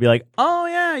play. To be like, oh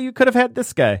yeah, you could have had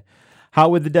this guy. How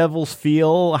would the Devils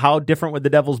feel? How different would the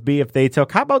Devils be if they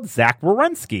took, how about Zach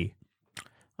Werenski?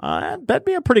 That'd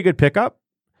be a pretty good pickup.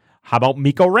 How about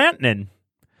Mikko Rantanen?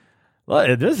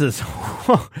 Well, this is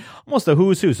almost a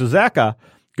who's who. So Zaka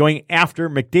going after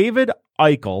McDavid,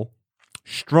 Eichel,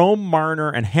 Strome, Marner,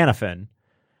 and Hanifin.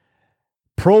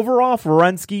 Provorov,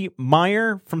 Werenski,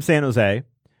 Meyer from San Jose.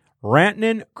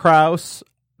 Rantanen, Krause,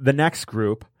 the next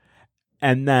group.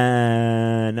 And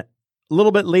then a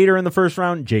little bit later in the first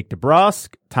round, Jake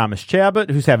DeBrusk, Thomas Chabot,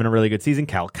 who's having a really good season,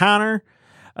 Kyle Connor,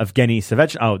 Evgeny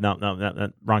Svechnikov. Oh,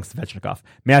 no, wrong Svechnikov.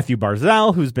 Matthew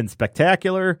Barzal, who's been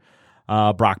spectacular.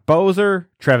 Brock Boeser,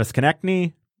 Travis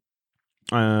Konechny,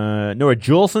 Noah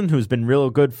Juleson, who's been real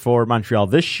good for Montreal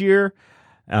this year.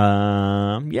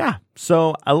 Yeah,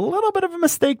 so a little bit of a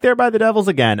mistake there by the Devils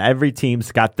again. Every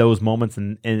team's got those moments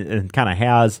and kind of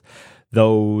has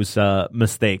those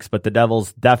mistakes, but the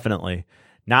Devils definitely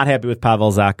not happy with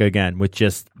Pavel Zacha again, with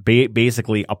just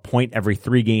basically a point every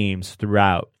 3 games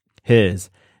throughout his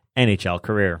NHL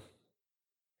career.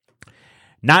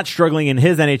 Not struggling in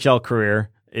his NHL career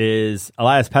is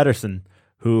Elias Pettersson,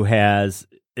 who has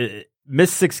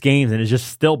missed 6 games and has just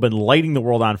still been lighting the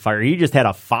world on fire. He just had a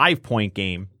 5-point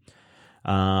game.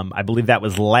 I believe that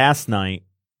was last night,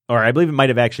 or I believe it might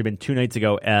have actually been 2 nights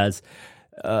ago, as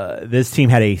this team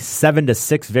had a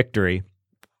 7-6 victory.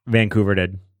 Vancouver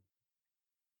did.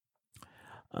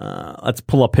 Let's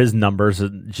pull up his numbers,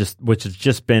 which has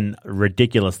just been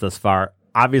ridiculous thus far.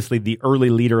 Obviously, the early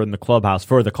leader in the clubhouse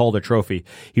for the Calder Trophy.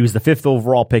 He was the 5th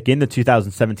overall pick in the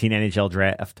 2017 NHL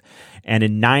draft. And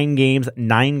in 9 games,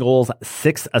 9 goals,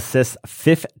 6 assists,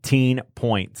 15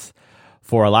 points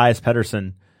for Elias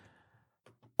Pettersson.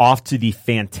 Off to the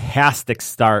fantastic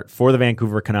start for the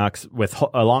Vancouver Canucks,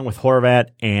 along with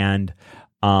Horvat and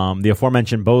the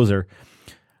aforementioned Boeser.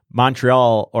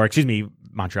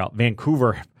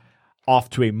 Vancouver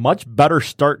off to a much better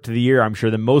start to the year, I'm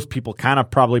sure, than most people kind of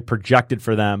probably projected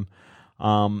for them.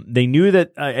 They knew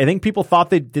that, I think people thought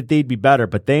that they'd be better,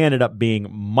 but they ended up being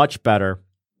much better.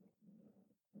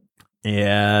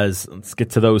 Let's get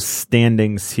to those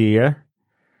standings here.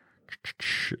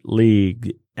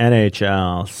 League,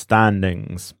 NHL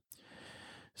standings.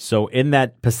 So in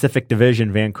that Pacific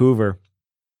Division, Vancouver,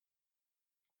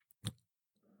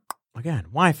 again,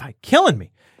 Wi-Fi killing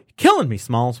me,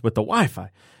 Smalls, with the Wi-Fi.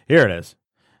 Here it is.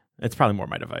 It's probably more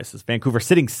my devices. Vancouver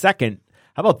sitting second.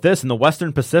 How about this in the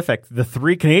Western Pacific? The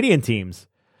 3 Canadian teams.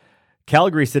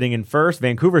 Calgary sitting in first,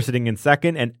 Vancouver sitting in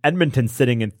second, and Edmonton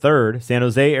sitting in third. San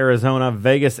Jose, Arizona,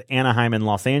 Vegas, Anaheim, and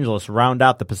Los Angeles round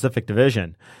out the Pacific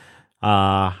Division.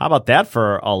 How about that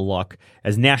for a look?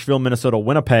 As Nashville, Minnesota,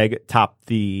 Winnipeg top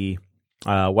the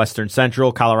Western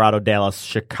Central, Colorado, Dallas,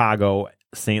 Chicago,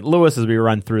 St. Louis, as we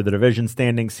run through the division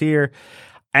standings here.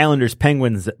 Islanders,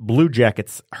 Penguins, Blue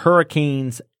Jackets,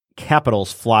 Hurricanes,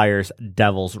 Capitals, Flyers,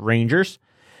 Devils, Rangers.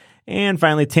 And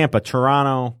finally, Tampa,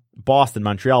 Toronto, Boston,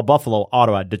 Montreal, Buffalo,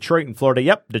 Ottawa, Detroit, and Florida.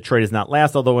 Yep, Detroit is not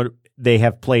last, although they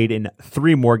have played in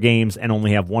 3 more games and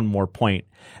only have 1 more point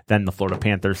than the Florida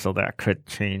Panthers, so that could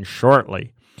change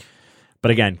shortly.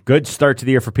 But again, good start to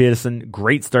the year for Peterson.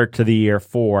 Great start to the year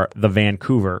for the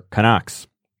Vancouver Canucks.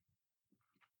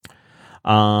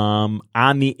 On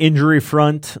the injury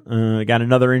front, got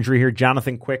another injury here.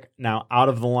 Jonathan Quick now out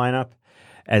of the lineup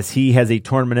as he has a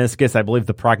torn meniscus. I believe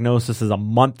the prognosis is a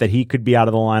month that he could be out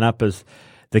of the lineup as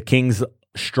the Kings'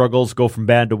 struggles go from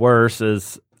bad to worse.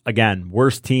 As again,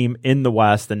 worst team in the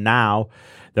West, and now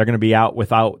they're going to be out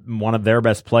without one of their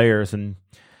best players. And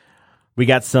we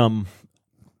got some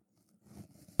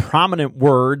prominent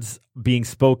words being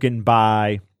spoken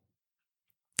by,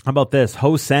 how about this,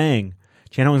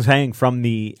 Chan Ho-Sang from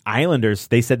the Islanders.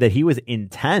 They said that he was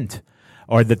intent,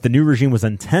 or that the new regime was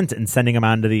intent in sending him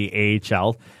on to the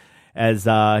AHL, as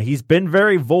he's been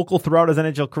very vocal throughout his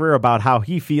NHL career about how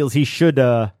he feels he should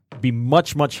be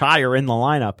much, much higher in the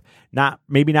lineup,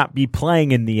 maybe not be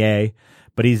playing in the A,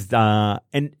 but he's,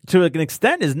 and to an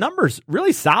extent, his numbers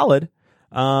really solid.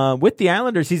 With the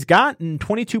Islanders, he's gotten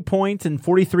 22 points in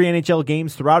 43 NHL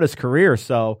games throughout his career,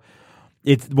 so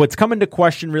what's come into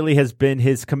question really has been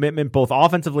his commitment both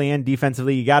offensively and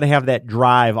defensively. You got to have that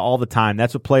drive all the time.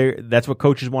 That's what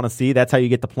coaches want to see. That's how you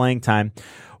get the playing time.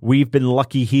 We've been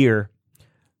lucky here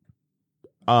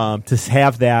to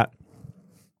have that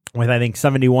with, I think,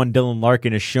 71 Dylan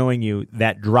Larkin is showing you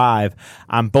that drive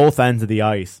on both ends of the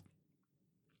ice.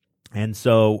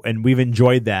 And we've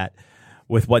enjoyed that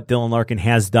with what Dylan Larkin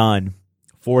has done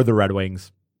for the Red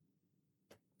Wings.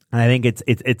 And I think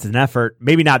it's an effort,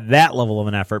 maybe not that level of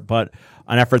an effort, but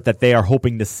an effort that they are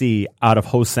hoping to see out of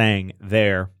Ho-Sang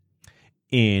there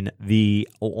in the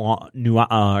on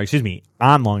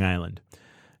Long Island.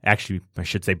 Actually, I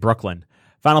should say Brooklyn.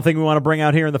 Final thing we want to bring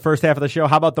out here in the first half of the show,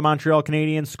 how about the Montreal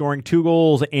Canadiens scoring 2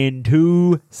 goals in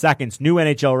 2 seconds? New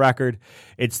NHL record.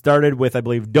 It started with, I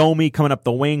believe, Domi coming up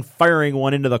the wing, firing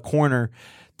one into the corner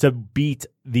to beat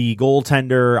the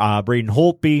goaltender, Braden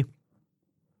Holtby.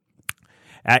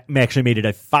 Actually made it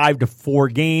a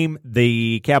 5-4 game.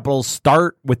 The Capitals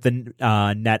start with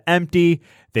the net empty.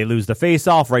 They lose the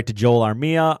faceoff right to Joel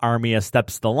Armia. Armia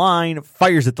steps the line,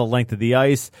 fires at the length of the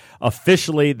ice.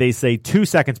 Officially, they say 2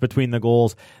 seconds between the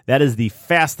goals. That is the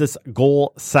fastest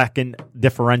goal second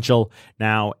differential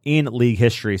now in league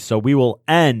history. So we will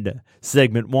end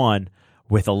segment 1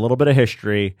 with a little bit of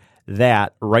history.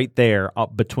 That right there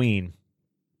up between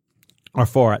or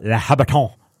for Les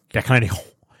Habitants de Canadiens.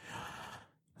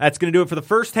 That's going to do it for the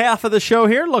first half of the show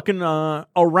here, looking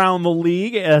around the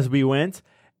league as we went.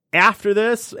 After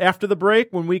this, after the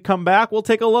break, when we come back, we'll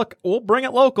take a look. We'll bring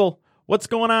it local. What's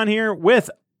going on here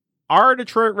with our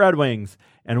Detroit Red Wings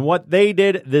and what they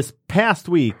did this past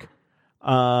week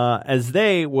as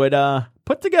they would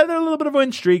put together a little bit of a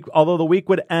win streak, although the week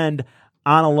would end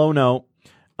on a low note.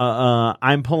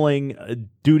 I'm pulling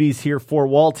duties here for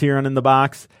Walt here and in the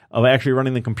box of actually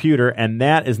running the computer, and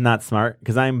that is not smart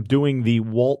because I'm doing the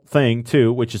Walt thing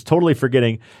too, which is totally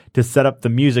forgetting to set up the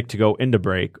music to go into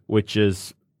break, which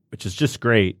is just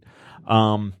great.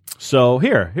 So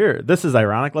here, this is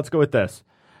ironic. Let's go with this.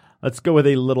 Let's go with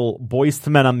a little Boyz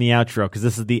II Men on the outro because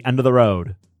this is the end of the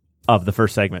road of the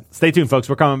first segment. Stay tuned, folks.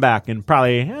 We're coming back in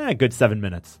probably a good 7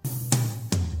 minutes.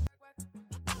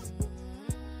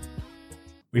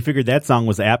 We figured that song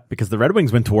was apt because the Red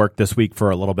Wings went to work this week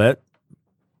for a little bit.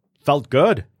 Felt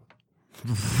good.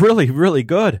 Really, really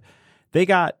good. They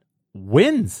got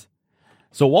wins.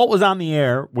 So Walt was on the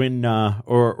air when,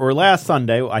 or last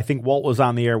Sunday, I think Walt was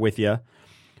on the air with you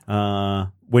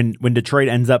when Detroit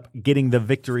ends up getting the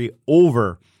victory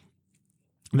over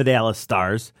the Dallas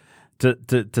Stars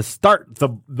to start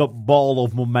the ball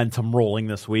of momentum rolling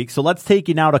this week. So let's take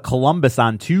you now to Columbus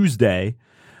on Tuesday,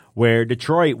 where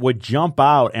Detroit would jump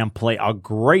out and play a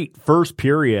great first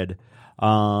period, get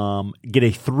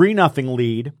a 3-0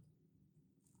 lead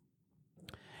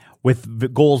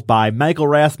with goals by Michael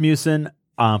Rasmussen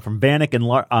from Vanek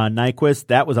and Nyquist.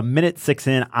 That was 1:06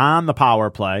 in on the power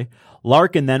play.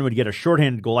 Larkin then would get a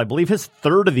shorthanded goal. I believe his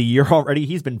 3rd of the year already.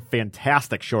 He's been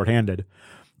fantastic shorthanded.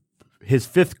 His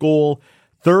 5th goal,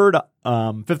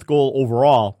 5th goal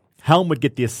overall. Helm would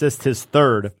get the assist, his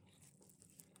 3rd.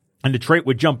 And Detroit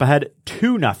would jump ahead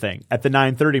 2-0 at the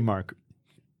 9:30 mark.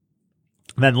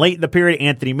 Then late in the period,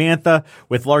 Anthony Mantha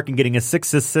with Larkin getting his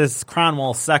 6 assists,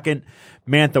 Cronwall 2nd,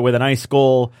 Mantha with a nice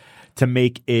goal to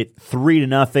make it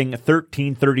 3-0,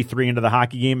 13:33 into the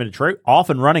hockey game in Detroit,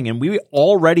 off and running. And we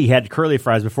already had curly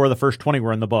fries before the first 20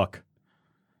 were in the book.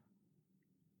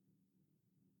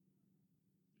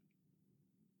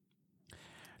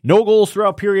 No goals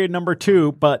throughout period number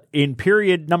 2, but in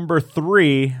period number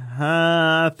 3,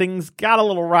 things got a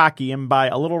little rocky. And by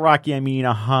a little rocky, I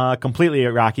mean completely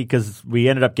rocky because we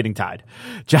ended up getting tied.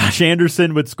 Josh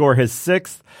Anderson would score his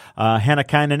 6th,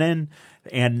 Hannakainen,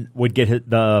 and would get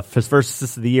his first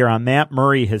assist of the year on that.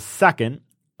 Murray his 2nd,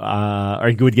 or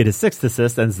he would get his 6th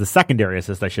assist, and the secondary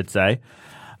assist, I should say.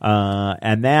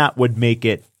 And that would make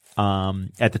it,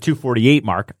 at the 2:48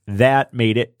 mark, that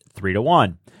made it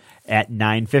 3-1. At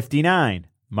 9:59,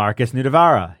 Marcus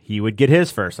Nudavara, he would get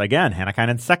his first. Again,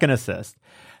 Hannakainen's 2nd assist.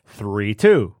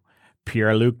 3-2.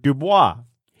 Pierre-Luc Dubois,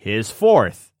 his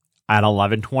 4th. At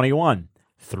 11:21,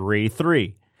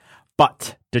 3-3.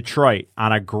 But Detroit,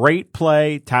 on a great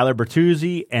play, Tyler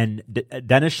Bertuzzi and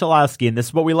Dennis Cholowski, and this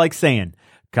is what we like saying,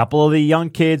 a couple of the young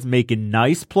kids making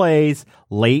nice plays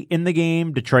late in the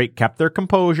game. Detroit kept their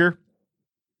composure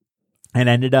and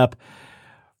ended up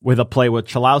with a play with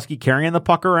Cholowski carrying the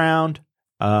puck around,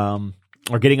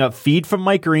 or getting a feed from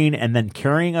Mike Green and then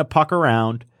carrying a puck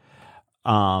around.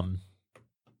 This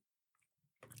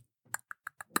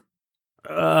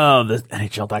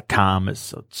NHL.com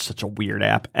is such a weird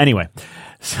app. Anyway,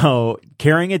 so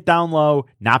carrying it down low,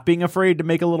 not being afraid to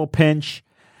make a little pinch,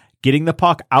 getting the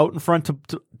puck out in front to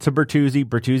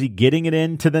Bertuzzi getting it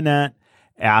into the net.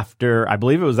 After, I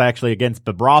believe it was actually against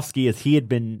Bobrovsky, as they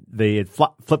had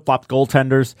flip-flopped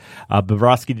goaltenders.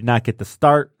 Bobrovsky did not get the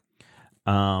start.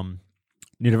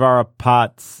 Nidavara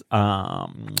Potts,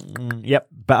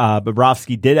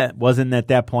 Bobrovsky wasn't at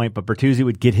that point, but Bertuzzi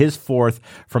would get his fourth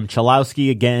from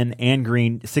Cholowski again and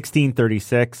Green,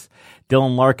 16:36.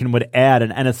 Dylan Larkin would add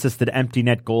an unassisted empty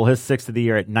net goal, his sixth of the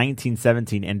year at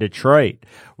 19:17, and Detroit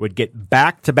would get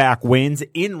back-to-back wins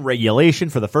in regulation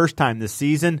for the first time this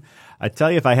season. I tell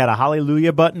you, if I had a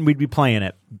hallelujah button, we'd be playing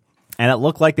it. And it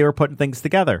looked like they were putting things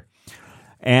together.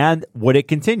 And would it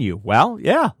continue? Well,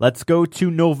 yeah, let's go to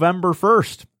November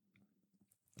 1st.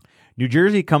 New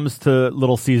Jersey comes to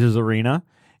Little Caesars Arena,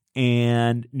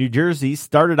 and New Jersey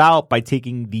started out by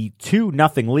taking the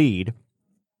 2-0 lead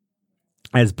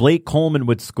as Blake Coleman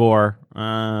would score.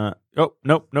 I'm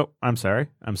sorry.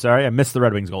 I missed the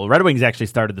Red Wings goal. The Red Wings actually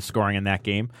started the scoring in that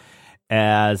game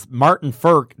as Martin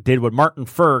Ferk did what Martin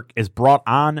Ferk is brought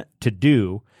on to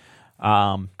do.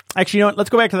 Actually, you know what? Let's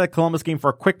go back to that Columbus game for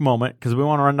a quick moment because we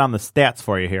want to run down the stats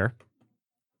for you here.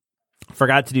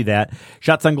 Forgot to do that.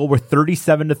 Shots on goal were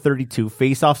 37-32.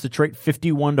 Face-offs, Detroit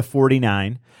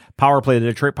 51-49. Power play, the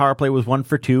Detroit power play was 1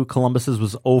 for 2. Columbus's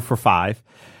was 0 for 5.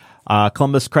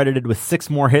 Columbus credited with 6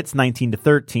 more hits,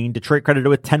 19-13. Detroit credited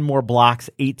with 10 more blocks,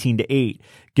 18-8.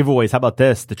 Giveaways, how about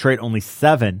this? Detroit only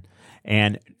 7,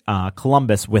 and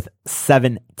Columbus with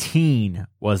 17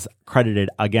 was credited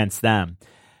against them.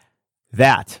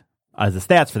 That is the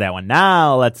stats for that one.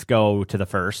 Now let's go to the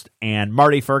first, and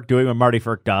Marty Ferk doing what Marty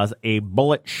Ferk does, a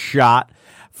bullet shot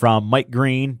from Mike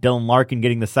Green, Dylan Larkin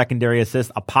getting the secondary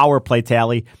assist, a power play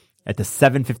tally at the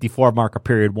 7:54 mark of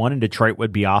period 1, and Detroit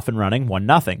would be off and running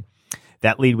 1-0.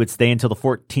 That lead would stay until the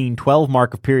 14:12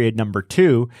 mark of period number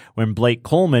 2, when Blake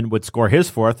Coleman would score his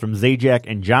fourth from Zajac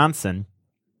and Johnson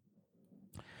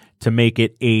to make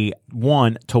it a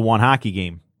 1-1 hockey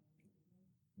game.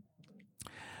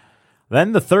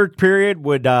 Then the third period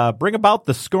would bring about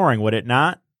the scoring, would it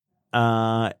not?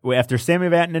 After Sammy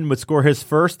Vatanen would score his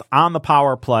first on the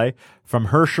power play from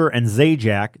Herscher and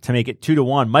Zajac to make it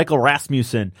 2-1. Michael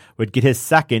Rasmussen would get his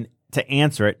second to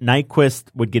answer it. Nyquist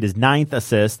would get his 9th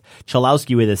assist.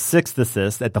 Cholowski with his 6th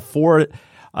assist at the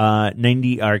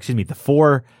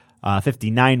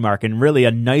 4:59 mark, and really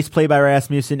a nice play by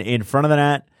Rasmussen in front of the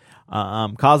net,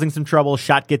 causing some trouble.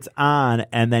 Shot gets on,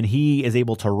 and then he is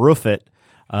able to roof it.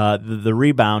 The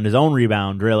rebound, his own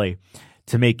rebound, really,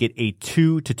 to make it a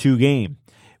 2-2 game.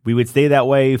 We would stay that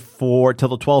way till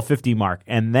the 12:50 mark,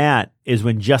 and that is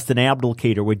when Justin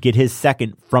Abdelkader would get his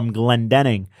second from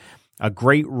Glendening. A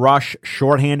great rush,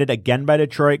 shorthanded again by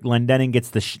Detroit. Glendening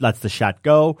lets the shot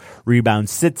go. Rebound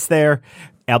sits there.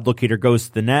 Abdelkader goes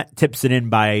to the net, tips it in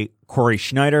by Corey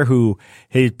Schneider, who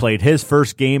had played his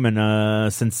first game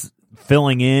since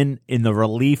filling in the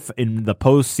relief in the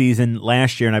postseason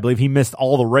last year, and I believe he missed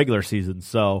all the regular season.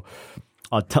 So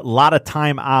a lot of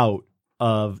time out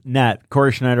of net.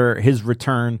 Corey Schneider, his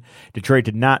return, Detroit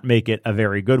did not make it a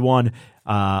very good one.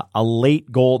 A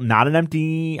late goal, not an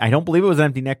empty, I don't believe it was an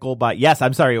empty net goal, but yes,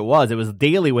 I'm sorry, it was. It was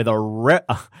Daly with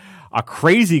a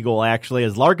crazy goal, actually,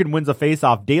 as Larkin wins a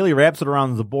faceoff. Daly wraps it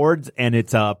around the boards, and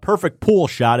it's a perfect pool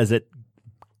shot as it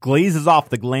glazes off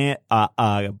the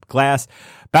glass,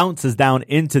 bounces down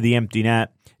into the empty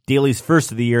net. Daly's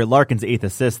first of the year, Larkin's 8th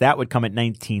assist. That would come at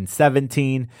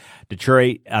 19-17.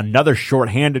 Detroit, another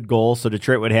shorthanded goal, so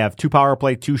Detroit would have 2 power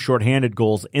play, 2 shorthanded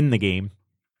goals in the game.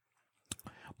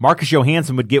 Marcus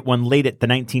Johansson would get one late at the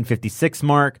 1956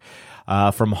 mark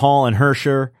from Hall and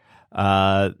Herscher.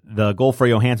 The goal for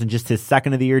Johansson, just his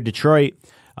second of the year. Detroit,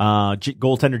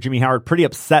 goaltender Jimmy Howard, pretty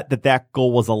upset that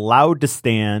goal was allowed to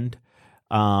stand,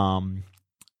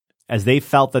 as they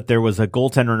felt that there was a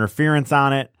goaltender interference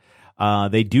on it.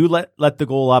 They do let the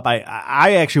goal up.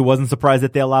 I actually wasn't surprised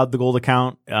that they allowed the goal to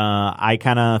count. I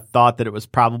kind of thought that it was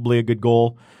probably a good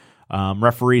goal.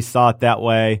 Referees saw it that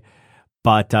way,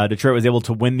 but Detroit was able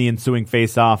to win the ensuing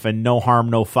faceoff, and no harm,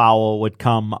 no foul would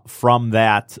come from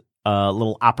that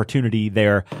little opportunity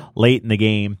there late in the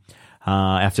game.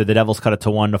 After the Devils cut it to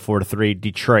 4-3,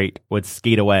 Detroit would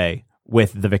skate away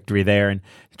with the victory there, and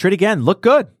Detroit again looked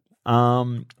good.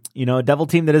 A Devil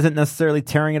team that isn't necessarily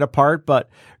tearing it apart, but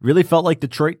really felt like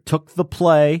Detroit took the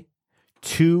play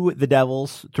to the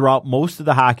Devils throughout most of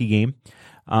the hockey game,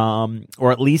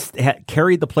 or at least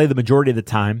carried the play the majority of the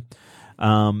time.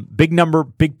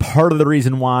 Big part of the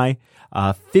reason why,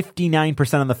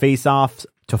 59% on the faceoffs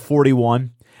to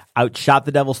 41, outshot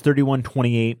the Devils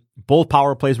 31-28. Both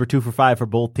power plays were 2 for 5 for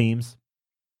both teams.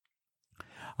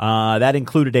 That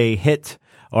included a hit,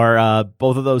 or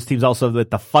both of those teams also with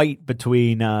the fight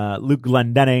between Luke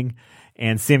Glendening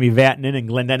and Sammy Vatanen, and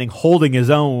Glendening holding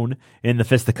his own in the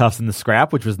fisticuffs and the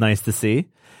scrap, which was nice to see.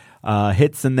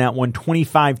 Hits in that one,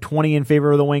 25-20 in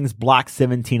favor of the Wings, blocks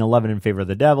 17-11 in favor of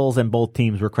the Devils, and both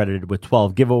teams were credited with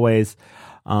 12 giveaways.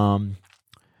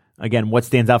 Again, what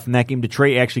stands out from that game?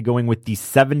 Detroit actually going with the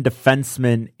 7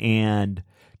 defensemen and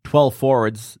 12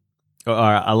 forwards,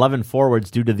 or 11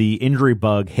 forwards due to the injury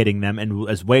bug hitting them, and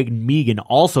as Wade Megan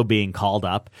also being called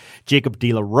up, Jacob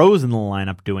De La Rose in the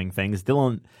lineup doing things.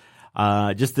 Dylan,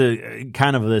 just a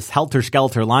kind of this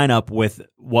helter-skelter lineup with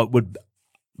what would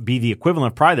be the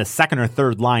equivalent of probably the second or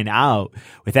third line out,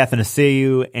 with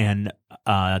Athanasiou and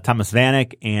Thomas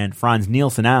Vanek and Franz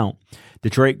Nielsen out.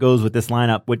 Detroit goes with this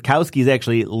lineup. Witkowski is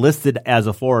actually listed as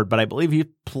a forward, but I believe he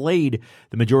played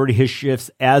the majority of his shifts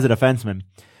as a defenseman.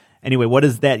 Anyway, what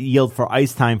does that yield for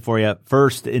ice time for you?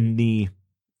 First, in the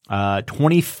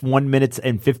 21 minutes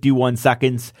and 51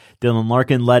 seconds, Dylan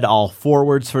Larkin led all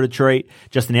forwards for Detroit.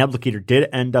 Justin Abdelkader did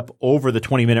end up over the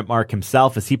 20-minute mark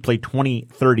himself as he played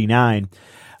 20:39.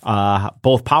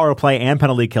 Both power play and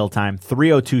penalty kill time,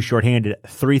 3:02 shorthanded,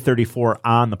 3:34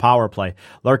 on the power play.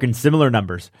 Larkin, similar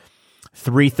numbers,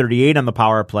 3:38 on the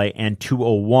power play and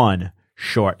 2:01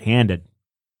 shorthanded.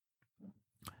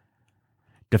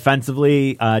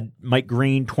 Defensively, Mike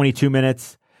Green, 22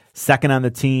 minutes, second on the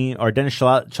team, or Dennis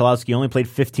Cholowski only played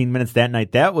 15 minutes that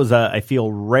night. That was, I feel,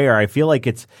 rare. I feel like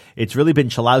it's really been,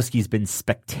 Cholowski's been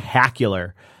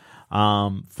spectacular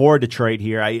for Detroit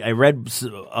here. I read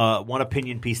one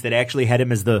opinion piece that actually had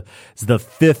him as the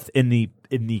 5th in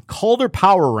the Calder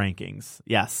Power Rankings.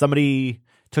 Yeah, somebody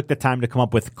took the time to come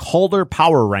up with Calder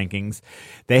Power Rankings.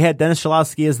 They had Dennis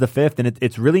Cholowski as the 5th, and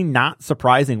it's really not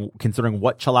surprising considering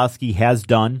what Cholowski has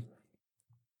done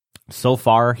so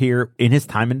far here in his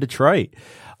time in Detroit.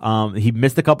 He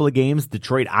missed a couple of games.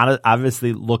 Detroit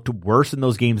obviously looked worse in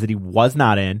those games that he was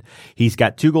not in. He's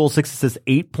got 2 goals, 6 assists,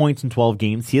 8 points in 12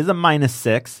 games. He is a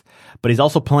 -6, but he's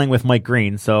also playing with Mike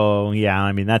Green. So, yeah,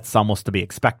 I mean, that's almost to be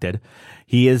expected.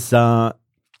 He is,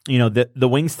 the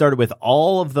Wings started with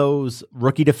all of those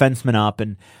rookie defensemen up,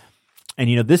 and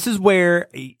this is where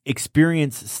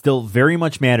experience still very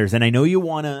much matters. And I know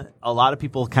a lot of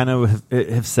people kind of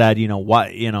have said,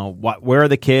 where are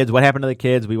the kids? What happened to the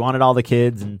kids? We wanted all the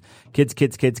kids and kids.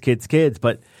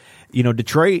 But,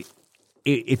 Detroit,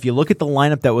 if you look at the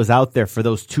lineup that was out there for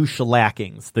those 2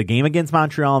 shellackings, the game against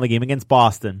Montreal and the game against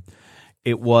Boston,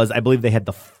 it was, I believe they had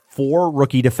the 4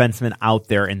 rookie defensemen out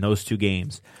there in those 2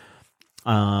 games.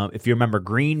 If you remember,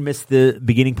 Green missed the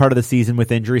beginning part of the season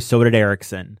with injury. So did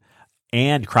Eriksson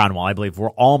and Cronwall. I believe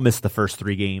all missed the first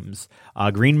 3 games.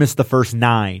 Green missed the first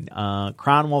 9.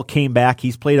 Cronwall came back.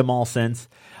 He's played them all since.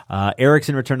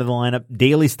 Eriksson returned to the lineup.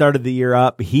 Daly started the year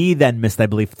up. He then missed, I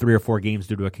believe, 3 or 4 games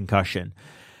due to a concussion.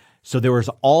 So there was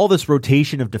all this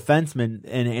rotation of defensemen,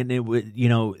 and it was,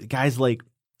 guys like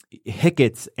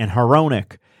Hicketts and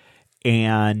Hronek,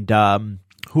 and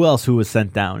who else who was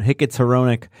sent down? Hicketts,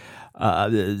 Hronek,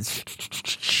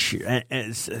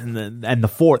 and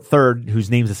the third,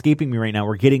 whose name's escaping me right now,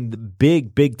 we're getting the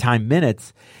big time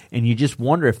minutes, and you just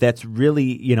wonder if that's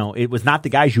really, it was not the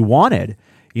guys you wanted.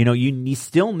 You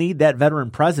still need that veteran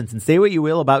presence, and say what you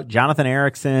will about Jonathan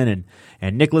Eriksson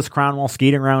and Nicholas Cronwall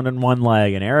skating around on one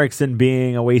leg, and Eriksson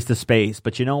being a waste of space.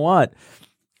 But you know what?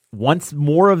 Once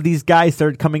more of these guys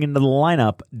started coming into the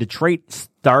lineup, Detroit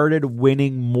started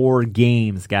winning more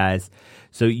games, guys.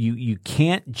 So you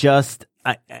can't just,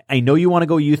 I know you want to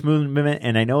go youth movement,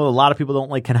 and I know a lot of people don't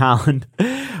like Ken Holland,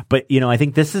 but I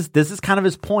think this is kind of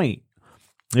his point.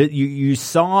 You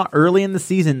saw early in the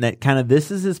season that kind of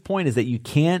this is his point, is that you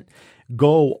can't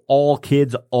go all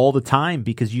kids all the time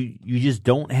because you just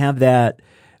don't have that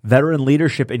veteran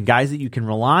leadership and guys that you can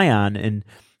rely on. And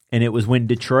it was when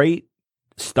Detroit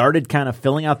started kind of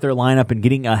filling out their lineup and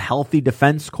getting a healthy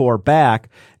defense core back.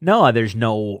 No, there's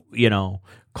no,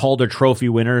 Calder Trophy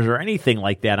winners or anything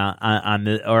like that on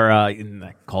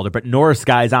the Calder, but Norris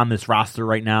guys on this roster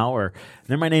right now, or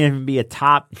there might not even be a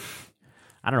top,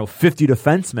 50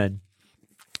 defensemen.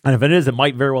 And if it is, it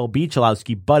might very well be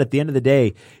Cholowski. But at the end of the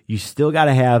day, you still got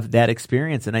to have that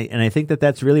experience, and I think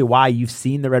that's really why you've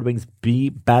seen the Red Wings be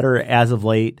better as of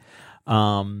late.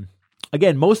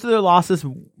 Again, most of their losses,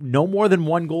 no more than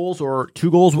 1 goal or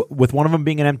 2 goals, with one of them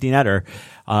being an empty netter.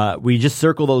 We just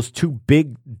circle those 2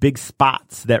 big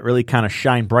spots that really kind of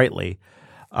shine brightly.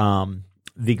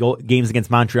 The games against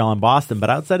Montreal and Boston. But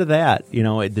outside of that,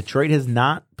 Detroit has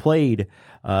not played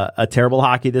a terrible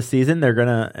hockey this season. They're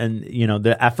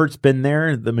the effort's been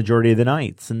there the majority of the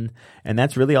nights, and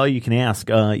that's really all you can ask.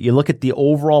 You look at the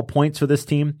overall points for this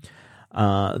team.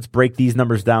 Let's break these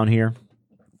numbers down here.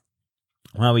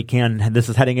 Well, we can. This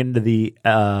is heading into the,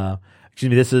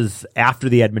 this is after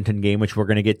the Edmonton game, which we're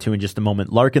going to get to in just a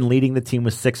moment. Larkin leading the team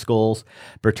with 6 goals,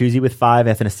 Bertuzzi with 5,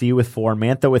 Athanasiou with 4,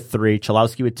 Mantha with 3,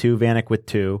 Cholowski with 2, Vanek with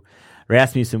 2,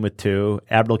 Rasmussen with 2,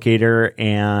 Abdelkader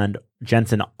and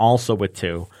Jensen also with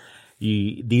 2.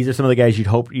 These are some of the guys you'd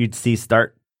hope you'd see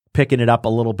start picking it up a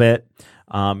little bit.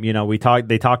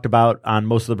 They talked about on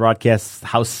most of the broadcasts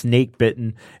how snake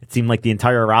bitten it seemed like the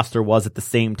entire roster was at the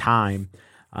same time.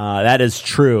 That is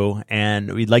true,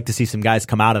 and we'd like to see some guys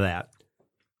come out of that.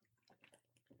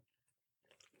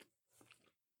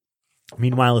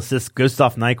 Meanwhile, assists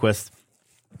Gustav Nyquist.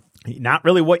 Not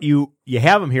really what you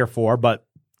have him here for, but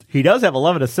he does have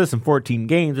 11 assists in 14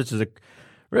 games, which is a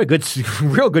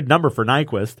real good number for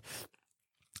Nyquist.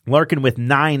 Larkin with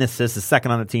 9 assists is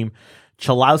second on the team.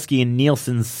 Chalowski and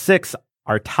Nielsen's 6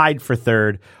 are tied for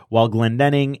third, while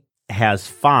Glendening has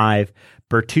 5.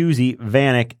 Bertuzzi,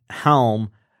 Vanek,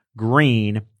 Helm,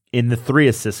 Green in the 3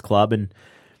 assist club, and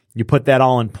you put that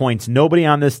all in points. Nobody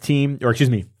on this team,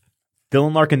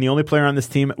 Dylan Larkin, the only player on this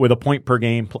team with a point per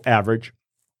game average.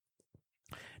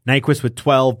 Nyquist with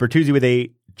 12, Bertuzzi with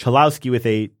 8, Chalowski with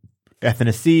 8,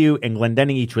 Athanasiou and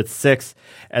Glendening each with 6,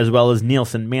 as well as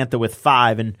Nielsen, Mantha with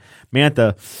 5. And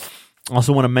Mantha,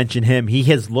 also want to mention him. He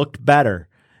has looked better.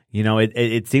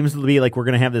 It seems to be like we're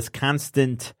going to have this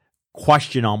constant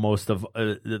question almost of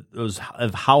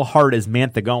how hard is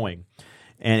Mantha going.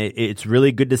 And it's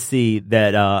really good to see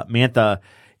that Mantha,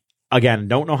 again,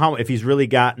 don't know if he's really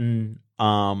gotten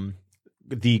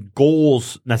the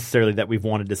goals necessarily that we've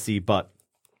wanted to see, but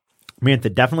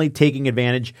Mantha definitely taking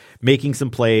advantage, making some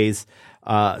plays,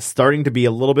 starting to be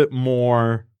a little bit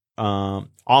more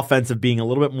offensive, being a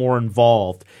little bit more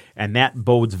involved, and that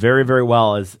bodes very, very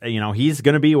well. As he's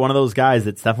going to be one of those guys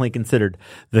that's definitely considered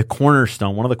the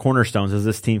cornerstone, one of the cornerstones as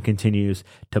this team continues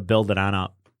to build it on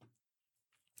up.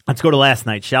 Let's go to last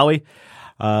night, shall we?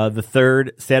 The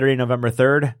third, Saturday, November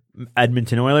 3rd,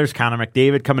 Edmonton Oilers, Connor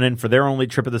McDavid coming in for their only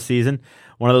trip of the season.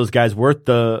 One of those guys worth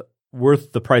the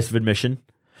price of admission.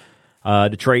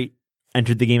 Detroit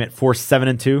entered the game at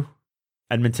 4-7-2.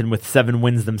 Edmonton with 7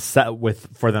 wins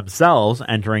for themselves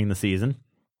entering the season.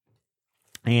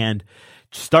 And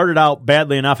started out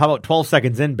badly enough. How about 12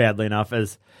 seconds in badly enough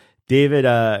as David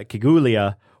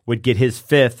Kigulia would get his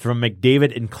 5th from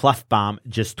McDavid and Klefbom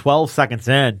just 12 seconds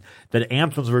in. The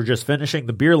anthems were just finishing.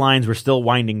 The beer lines were still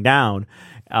winding down.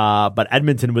 But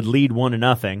Edmonton would lead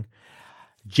 1-0.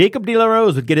 Jacob De La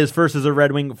Rose would get his first as a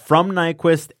Red Wing from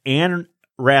Nyquist and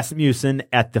Rasmussen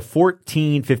at the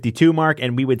 14:52 mark,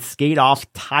 and we would skate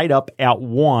off tied up at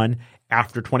 1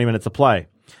 after 20 minutes of play.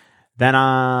 Then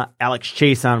Alex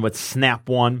Chason would snap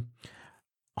one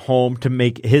home to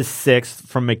make his 6th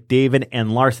from McDavid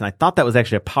and Larson. I thought that was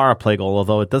actually a power play goal,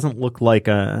 although it doesn't look like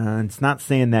it's not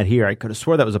saying that here. I could have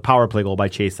swore that was a power play goal by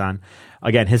Chason.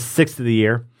 Again, his 6th of the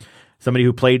year. Somebody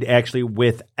who played actually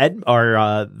with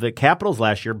the Capitals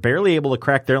last year, barely able to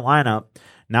crack their lineup.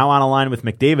 Now on a line with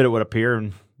McDavid, it would appear,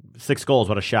 and 6 goals.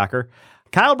 What a shocker.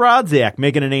 Kyle Brodziak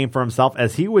making a name for himself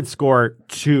as he would score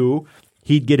 2.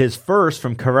 He'd get his first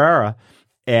from Carrera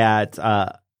at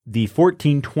the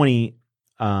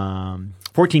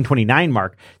 14:29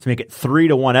 mark to make it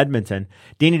 3-1 Edmonton.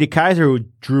 Danny DeKeyser, who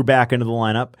drew back into the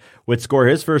lineup, would score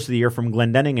his first of the year from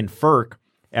Glendening and Ferk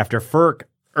after Ferk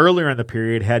earlier in the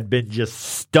period had been just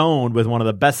stoned with one of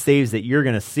the best saves that you're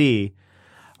going to see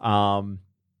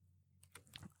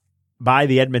by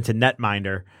the Edmonton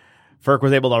netminder. Ferk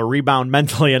was able to rebound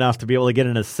mentally enough to be able to get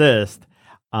an assist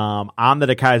on the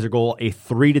DeKeyser goal, a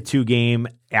 3-2 game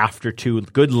after 2.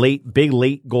 Good big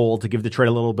late goal to give Detroit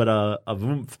a little bit of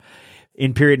oomph.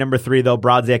 In period number 3, though,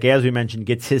 Brodziak, as we mentioned,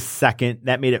 gets his 2nd.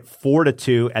 That made it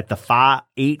 4-2 at the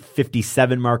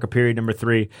 8:57 mark of period number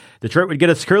 3. Detroit would get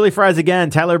us curly fries again.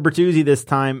 Tyler Bertuzzi this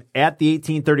time at the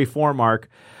 18:34 mark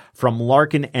from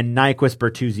Larkin and Nyquist.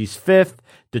 Bertuzzi's 5th.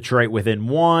 Detroit within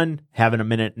 1, having a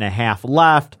minute and a half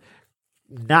left.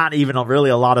 Not even really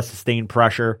a lot of sustained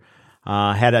pressure.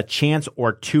 Had a chance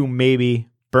or 2 maybe.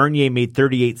 Bernier made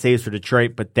 38 saves for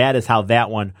Detroit, but that is how that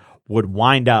one would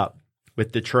wind up,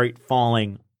 with Detroit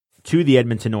falling to the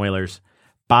Edmonton Oilers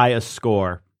by a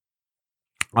score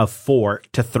of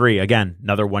 4-3. Again,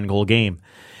 another 1-goal game.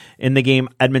 In the game,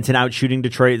 Edmonton out shooting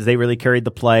Detroit as they really carried the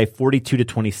play,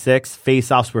 42-26.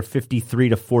 Faceoffs were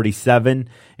 53-47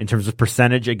 in terms of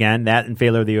percentage. Again, that in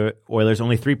favor of the Oilers.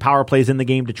 Only 3 power plays in the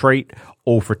game. Detroit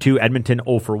 0-2, Edmonton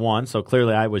 0-1. So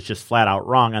clearly I was just flat out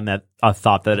wrong on that. I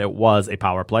thought that it was a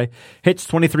power play. Hits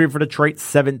 23 for Detroit,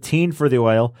 17 for the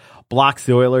Oil. Blocks,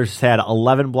 the Oilers had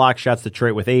 11 block shots,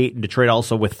 Detroit with 8, and Detroit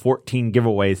also with 14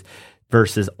 giveaways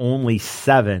versus only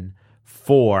 7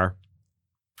 for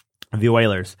the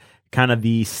Oilers. Kind of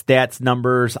the stats,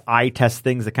 numbers, eye test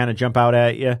things that kind of jump out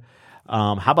at you.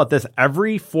 How about this?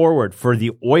 Every forward for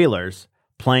the Oilers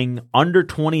playing under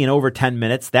 20 and over 10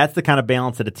 minutes. That's the kind of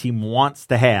balance that a team wants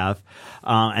to have.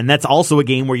 And that's also a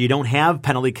game where you don't have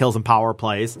penalty kills and power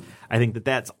plays. I think that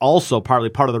that's also partly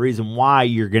part of the reason why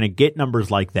you're going to get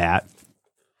numbers like that.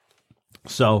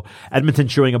 So Edmonton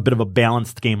showing a bit of a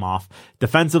balanced game off.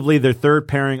 Defensively, their third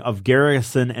pairing of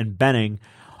Garrison and Benning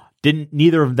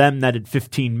neither of them netted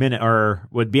 15 minutes or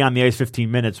would be on the ice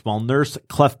 15 minutes, while Nurse,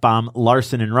 Clefbaum,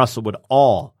 Larson, and Russell would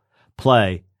all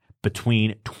play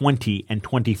between 20 and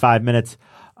 25 minutes.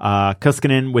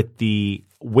 Kuskinen with the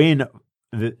win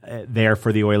there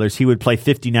for the Oilers. He would play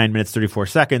 59 minutes, 34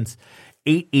 seconds,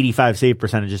 885 save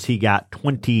percentages. He got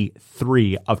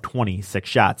 23 of 26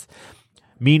 shots.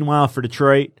 Meanwhile, for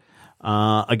Detroit,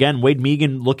 again, Wade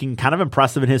Megan looking kind of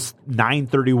impressive in his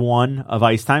 9:31 of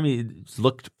ice time. He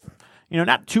looked,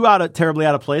 not terribly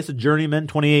out of place. A journeyman,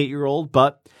 28-year-old,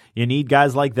 but you need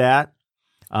guys like that.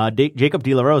 Jacob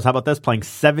De La Rose, how about this? Playing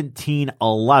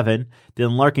 17:11.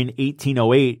 Dylan Larkin,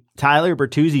 18:08. Tyler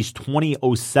Bertuzzi's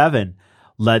 20:07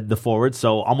 led the forward,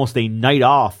 so almost a night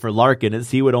off for Larkin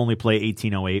as he would only play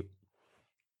 18:08.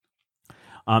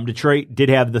 Detroit did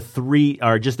have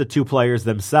just the two players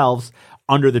themselves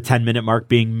under the 10-minute mark,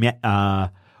 being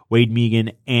Wade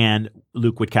Megan and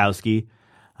Luke Witkowski.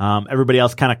 Everybody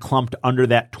else kind of clumped under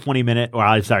that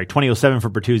 20:07 for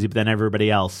Bertuzzi, but then everybody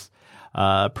else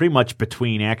pretty much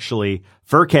between, actually,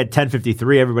 Furk had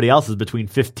 10:53. Everybody else is between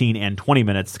 15 and 20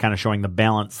 minutes, kind of showing the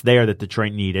balance there that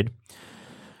Detroit needed.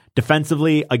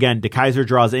 Defensively, again, DeKeyser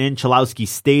draws in, Cholowski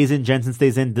stays in, Jensen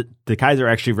stays in. DeKeyser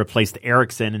actually replaced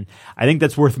Eriksson, and I think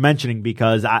that's worth mentioning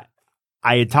because I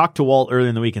had talked to Walt earlier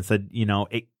in the week and said,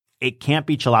 it can't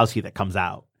be Cholowski that comes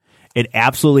out. It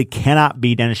absolutely cannot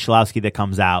be Dennis Cholowski that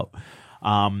comes out.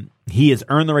 He has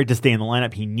earned the right to stay in the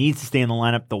lineup. He needs to stay in the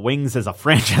lineup. The Wings as a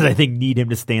franchise, I think, need him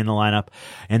to stay in the lineup.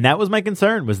 And that was my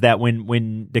concern, was that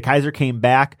when DeKeyser came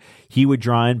back, he would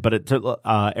draw in, but it took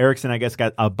Eriksson, I guess,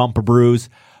 got a bumper bruise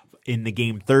in the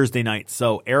game Thursday night.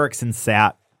 So Eriksson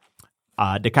sat.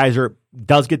 DeKeyser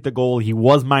does get the goal. He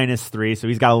was -3, so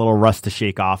he's got a little rust to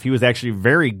shake off. He was actually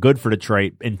very good for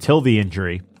Detroit until the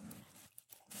injury.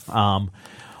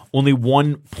 Only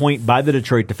 1 point by the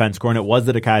Detroit defense score, and it was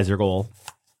the DeKeyser goal.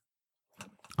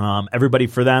 Everybody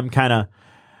for them kind of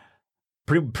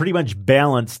pretty much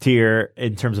balanced here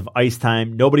in terms of ice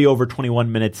time. Nobody over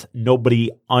 21 minutes, nobody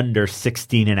under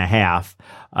 16 and a half.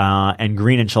 And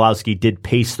Green and Cholowski did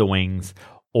pace the Wings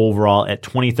overall at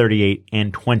 20:38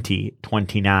 and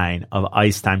 20:29 of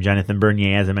ice time. Jonathan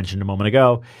Bernier, as I mentioned a moment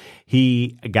ago,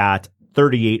 he got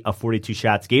 38 of 42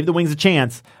 shots, gave the Wings a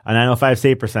chance, a .905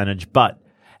 save percentage, but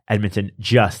Edmonton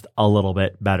just a little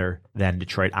bit better than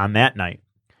Detroit on that night.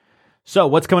 So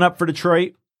what's coming up for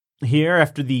Detroit here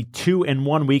after the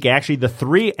 2-1 week, actually the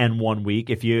 3-1 week,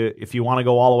 if you want to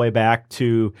go all the way back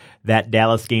to that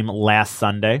Dallas game last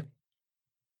Sunday.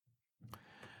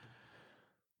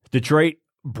 Detroit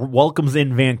welcomes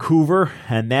in Vancouver,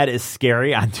 and that is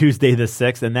scary on Tuesday the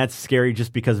 6th, and that's scary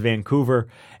just because Vancouver,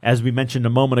 as we mentioned a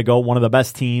moment ago, one of the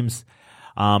best teams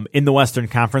in the Western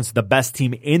Conference, the best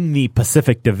team in the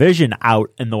Pacific Division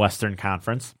out in the Western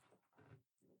Conference.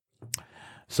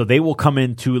 So they will come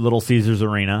into Little Caesars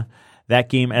Arena. That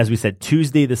game, as we said,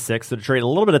 Tuesday the 6th. So Detroit, a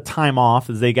little bit of time off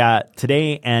as they got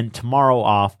today and tomorrow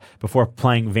off before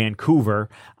playing Vancouver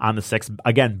on the 6th.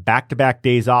 Again, back-to-back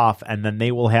days off, and then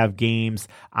they will have games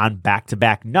on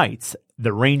back-to-back nights.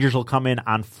 The Rangers will come in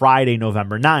on Friday,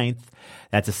 November 9th.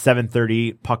 That's a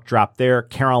 7:30 puck drop there.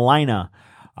 Carolina.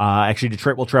 Actually,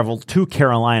 Detroit will travel to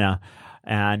Carolina.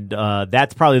 And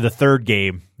that's probably the third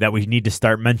game that we need to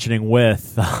start mentioning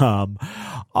with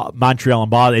Montreal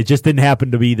and Boston. It just didn't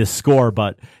happen to be the score,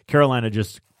 but Carolina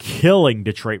just killing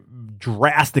Detroit,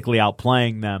 drastically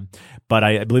outplaying them. But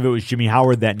I believe it was Jimmy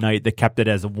Howard that night that kept it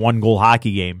as a 1-goal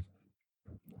hockey game.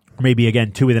 Maybe,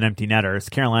 again, 2 with an empty netter.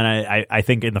 Carolina, I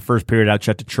think, in the first period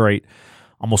outshot Detroit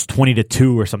almost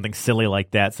 20-2 or something silly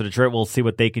like that. So Detroit will see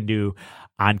what they can do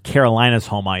on Carolina's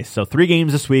home ice. So 3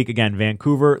 games this week. Again,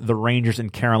 Vancouver, the Rangers,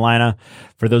 and Carolina.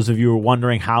 For those of you who are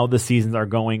wondering how the seasons are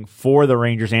going for the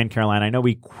Rangers and Carolina, I know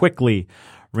we quickly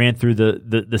ran through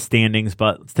the standings,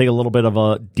 but let's take a little bit of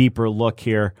a deeper look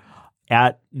here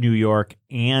at New York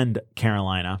and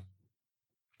Carolina.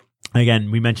 Again,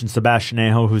 we mentioned Sebastian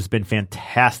Aho, who's been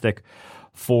fantastic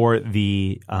for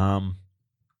the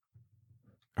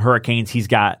Hurricanes. He's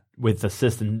got, with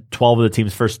assists in 12 of the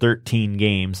team's first 13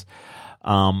 games.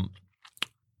 The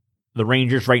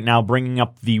Rangers right now bringing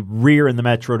up the rear in the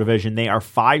Metro Division. They are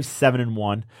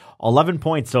 5-7-1, 11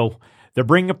 points. So they're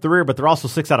bringing up the rear, but they're also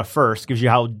 6 out of first. Gives you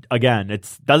how, again,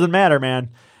 it doesn't matter, man.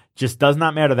 just does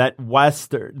not matter. That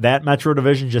that Metro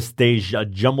division just stays a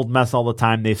jumbled mess all the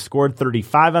time. They've scored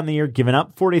 35 on the year, given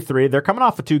up 43. They're coming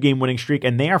off a 2-game winning streak,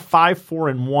 and they are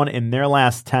 5-4-1 in their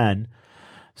last 10.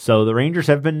 So the Rangers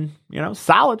have been,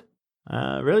 solid.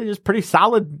 Really just pretty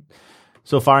solid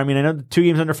so far. I mean, I know the 2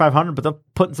 games under 500, but they're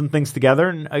putting some things together.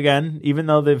 And again, even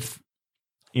though they've,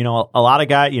 a lot of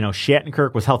guys,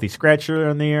 Shattenkirk was healthy scratch earlier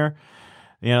in the year.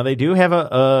 They do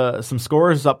have some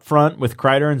scorers up front with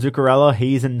Kreider and Zuccarello,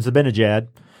 Hayes and Zibanejad.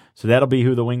 So that'll be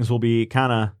who the Wings will be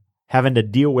kind of having to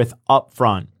deal with up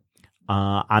front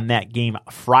on that game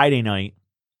Friday night.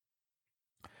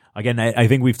 Again, I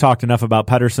think we've talked enough about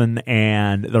Pettersson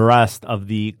and the rest of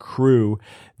the crew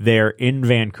there in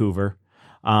Vancouver.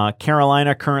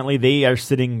 Carolina currently, they are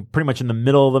sitting pretty much in the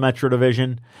middle of the Metro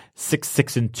Division,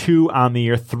 6-6-2 on the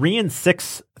year,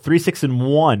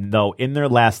 3-6-1 though in their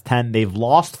last 10. They've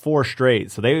lost 4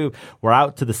 straight, so they were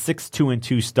out to the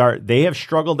 6-2-2 start. They have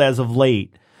struggled as of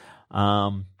late,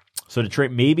 so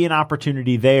Detroit may be an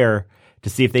opportunity there to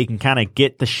see if they can kind of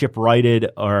get the ship righted.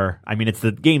 It's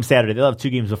the game Saturday. They'll have 2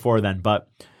 games before then, but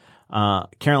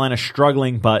Carolina's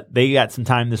struggling, but they got some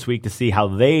time this week to see how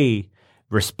they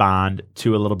respond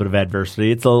to a little bit of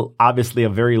adversity. It's obviously a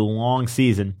very long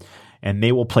season, and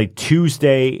they will play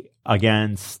Tuesday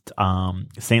against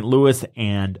St. Louis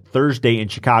and Thursday in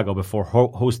Chicago before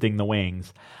hosting the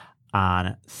Wings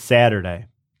on Saturday.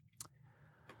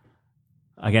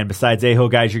 Again, besides Aho,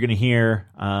 guys, you're going to hear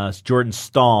Jordan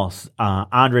Staal,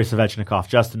 Andrei Svechnikov,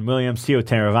 Justin Williams, Teo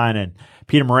Teravainen,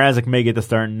 Peter Mrazek may get the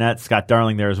start in net, Scott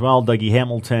Darling there as well, Dougie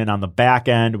Hamilton on the back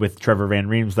end with Trevor Van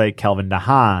Riemsdyk, Kelvin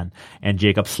DeHaan, and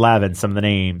Jacob Slavin, some of the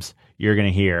names you're going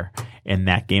to hear in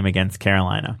that game against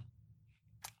Carolina.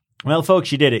 Well,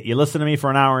 folks, you did it. You listened to me for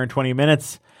an hour and 20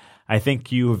 minutes. I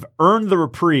think you've earned the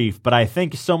reprieve, but I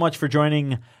thank you so much for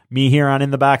joining me here on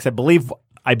In the Box. I believe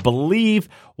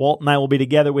Walt and I will be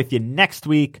together with you next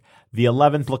week, the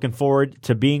 11th. Looking forward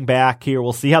to being back here.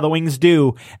 We'll see how the Wings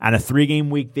do on a 3-game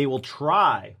week. They will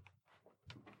try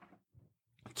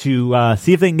to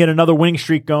see if they can get another winning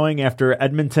streak going after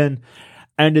Edmonton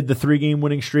ended the 3-game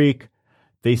winning streak.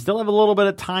 They still have a little bit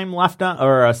of time left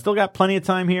still got plenty of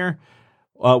time here.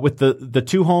 With the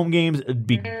 2 home games, it'd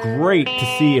be great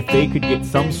to see if they could get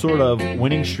some sort of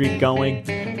winning streak going,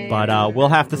 but we'll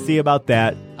have to see about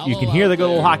that. You can hear the good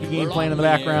old hockey game playing in the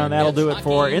background. That'll do it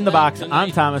for In the Box.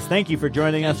 I'm Thomas. Thank you for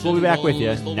joining us. We'll be back with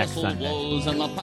you next Sunday.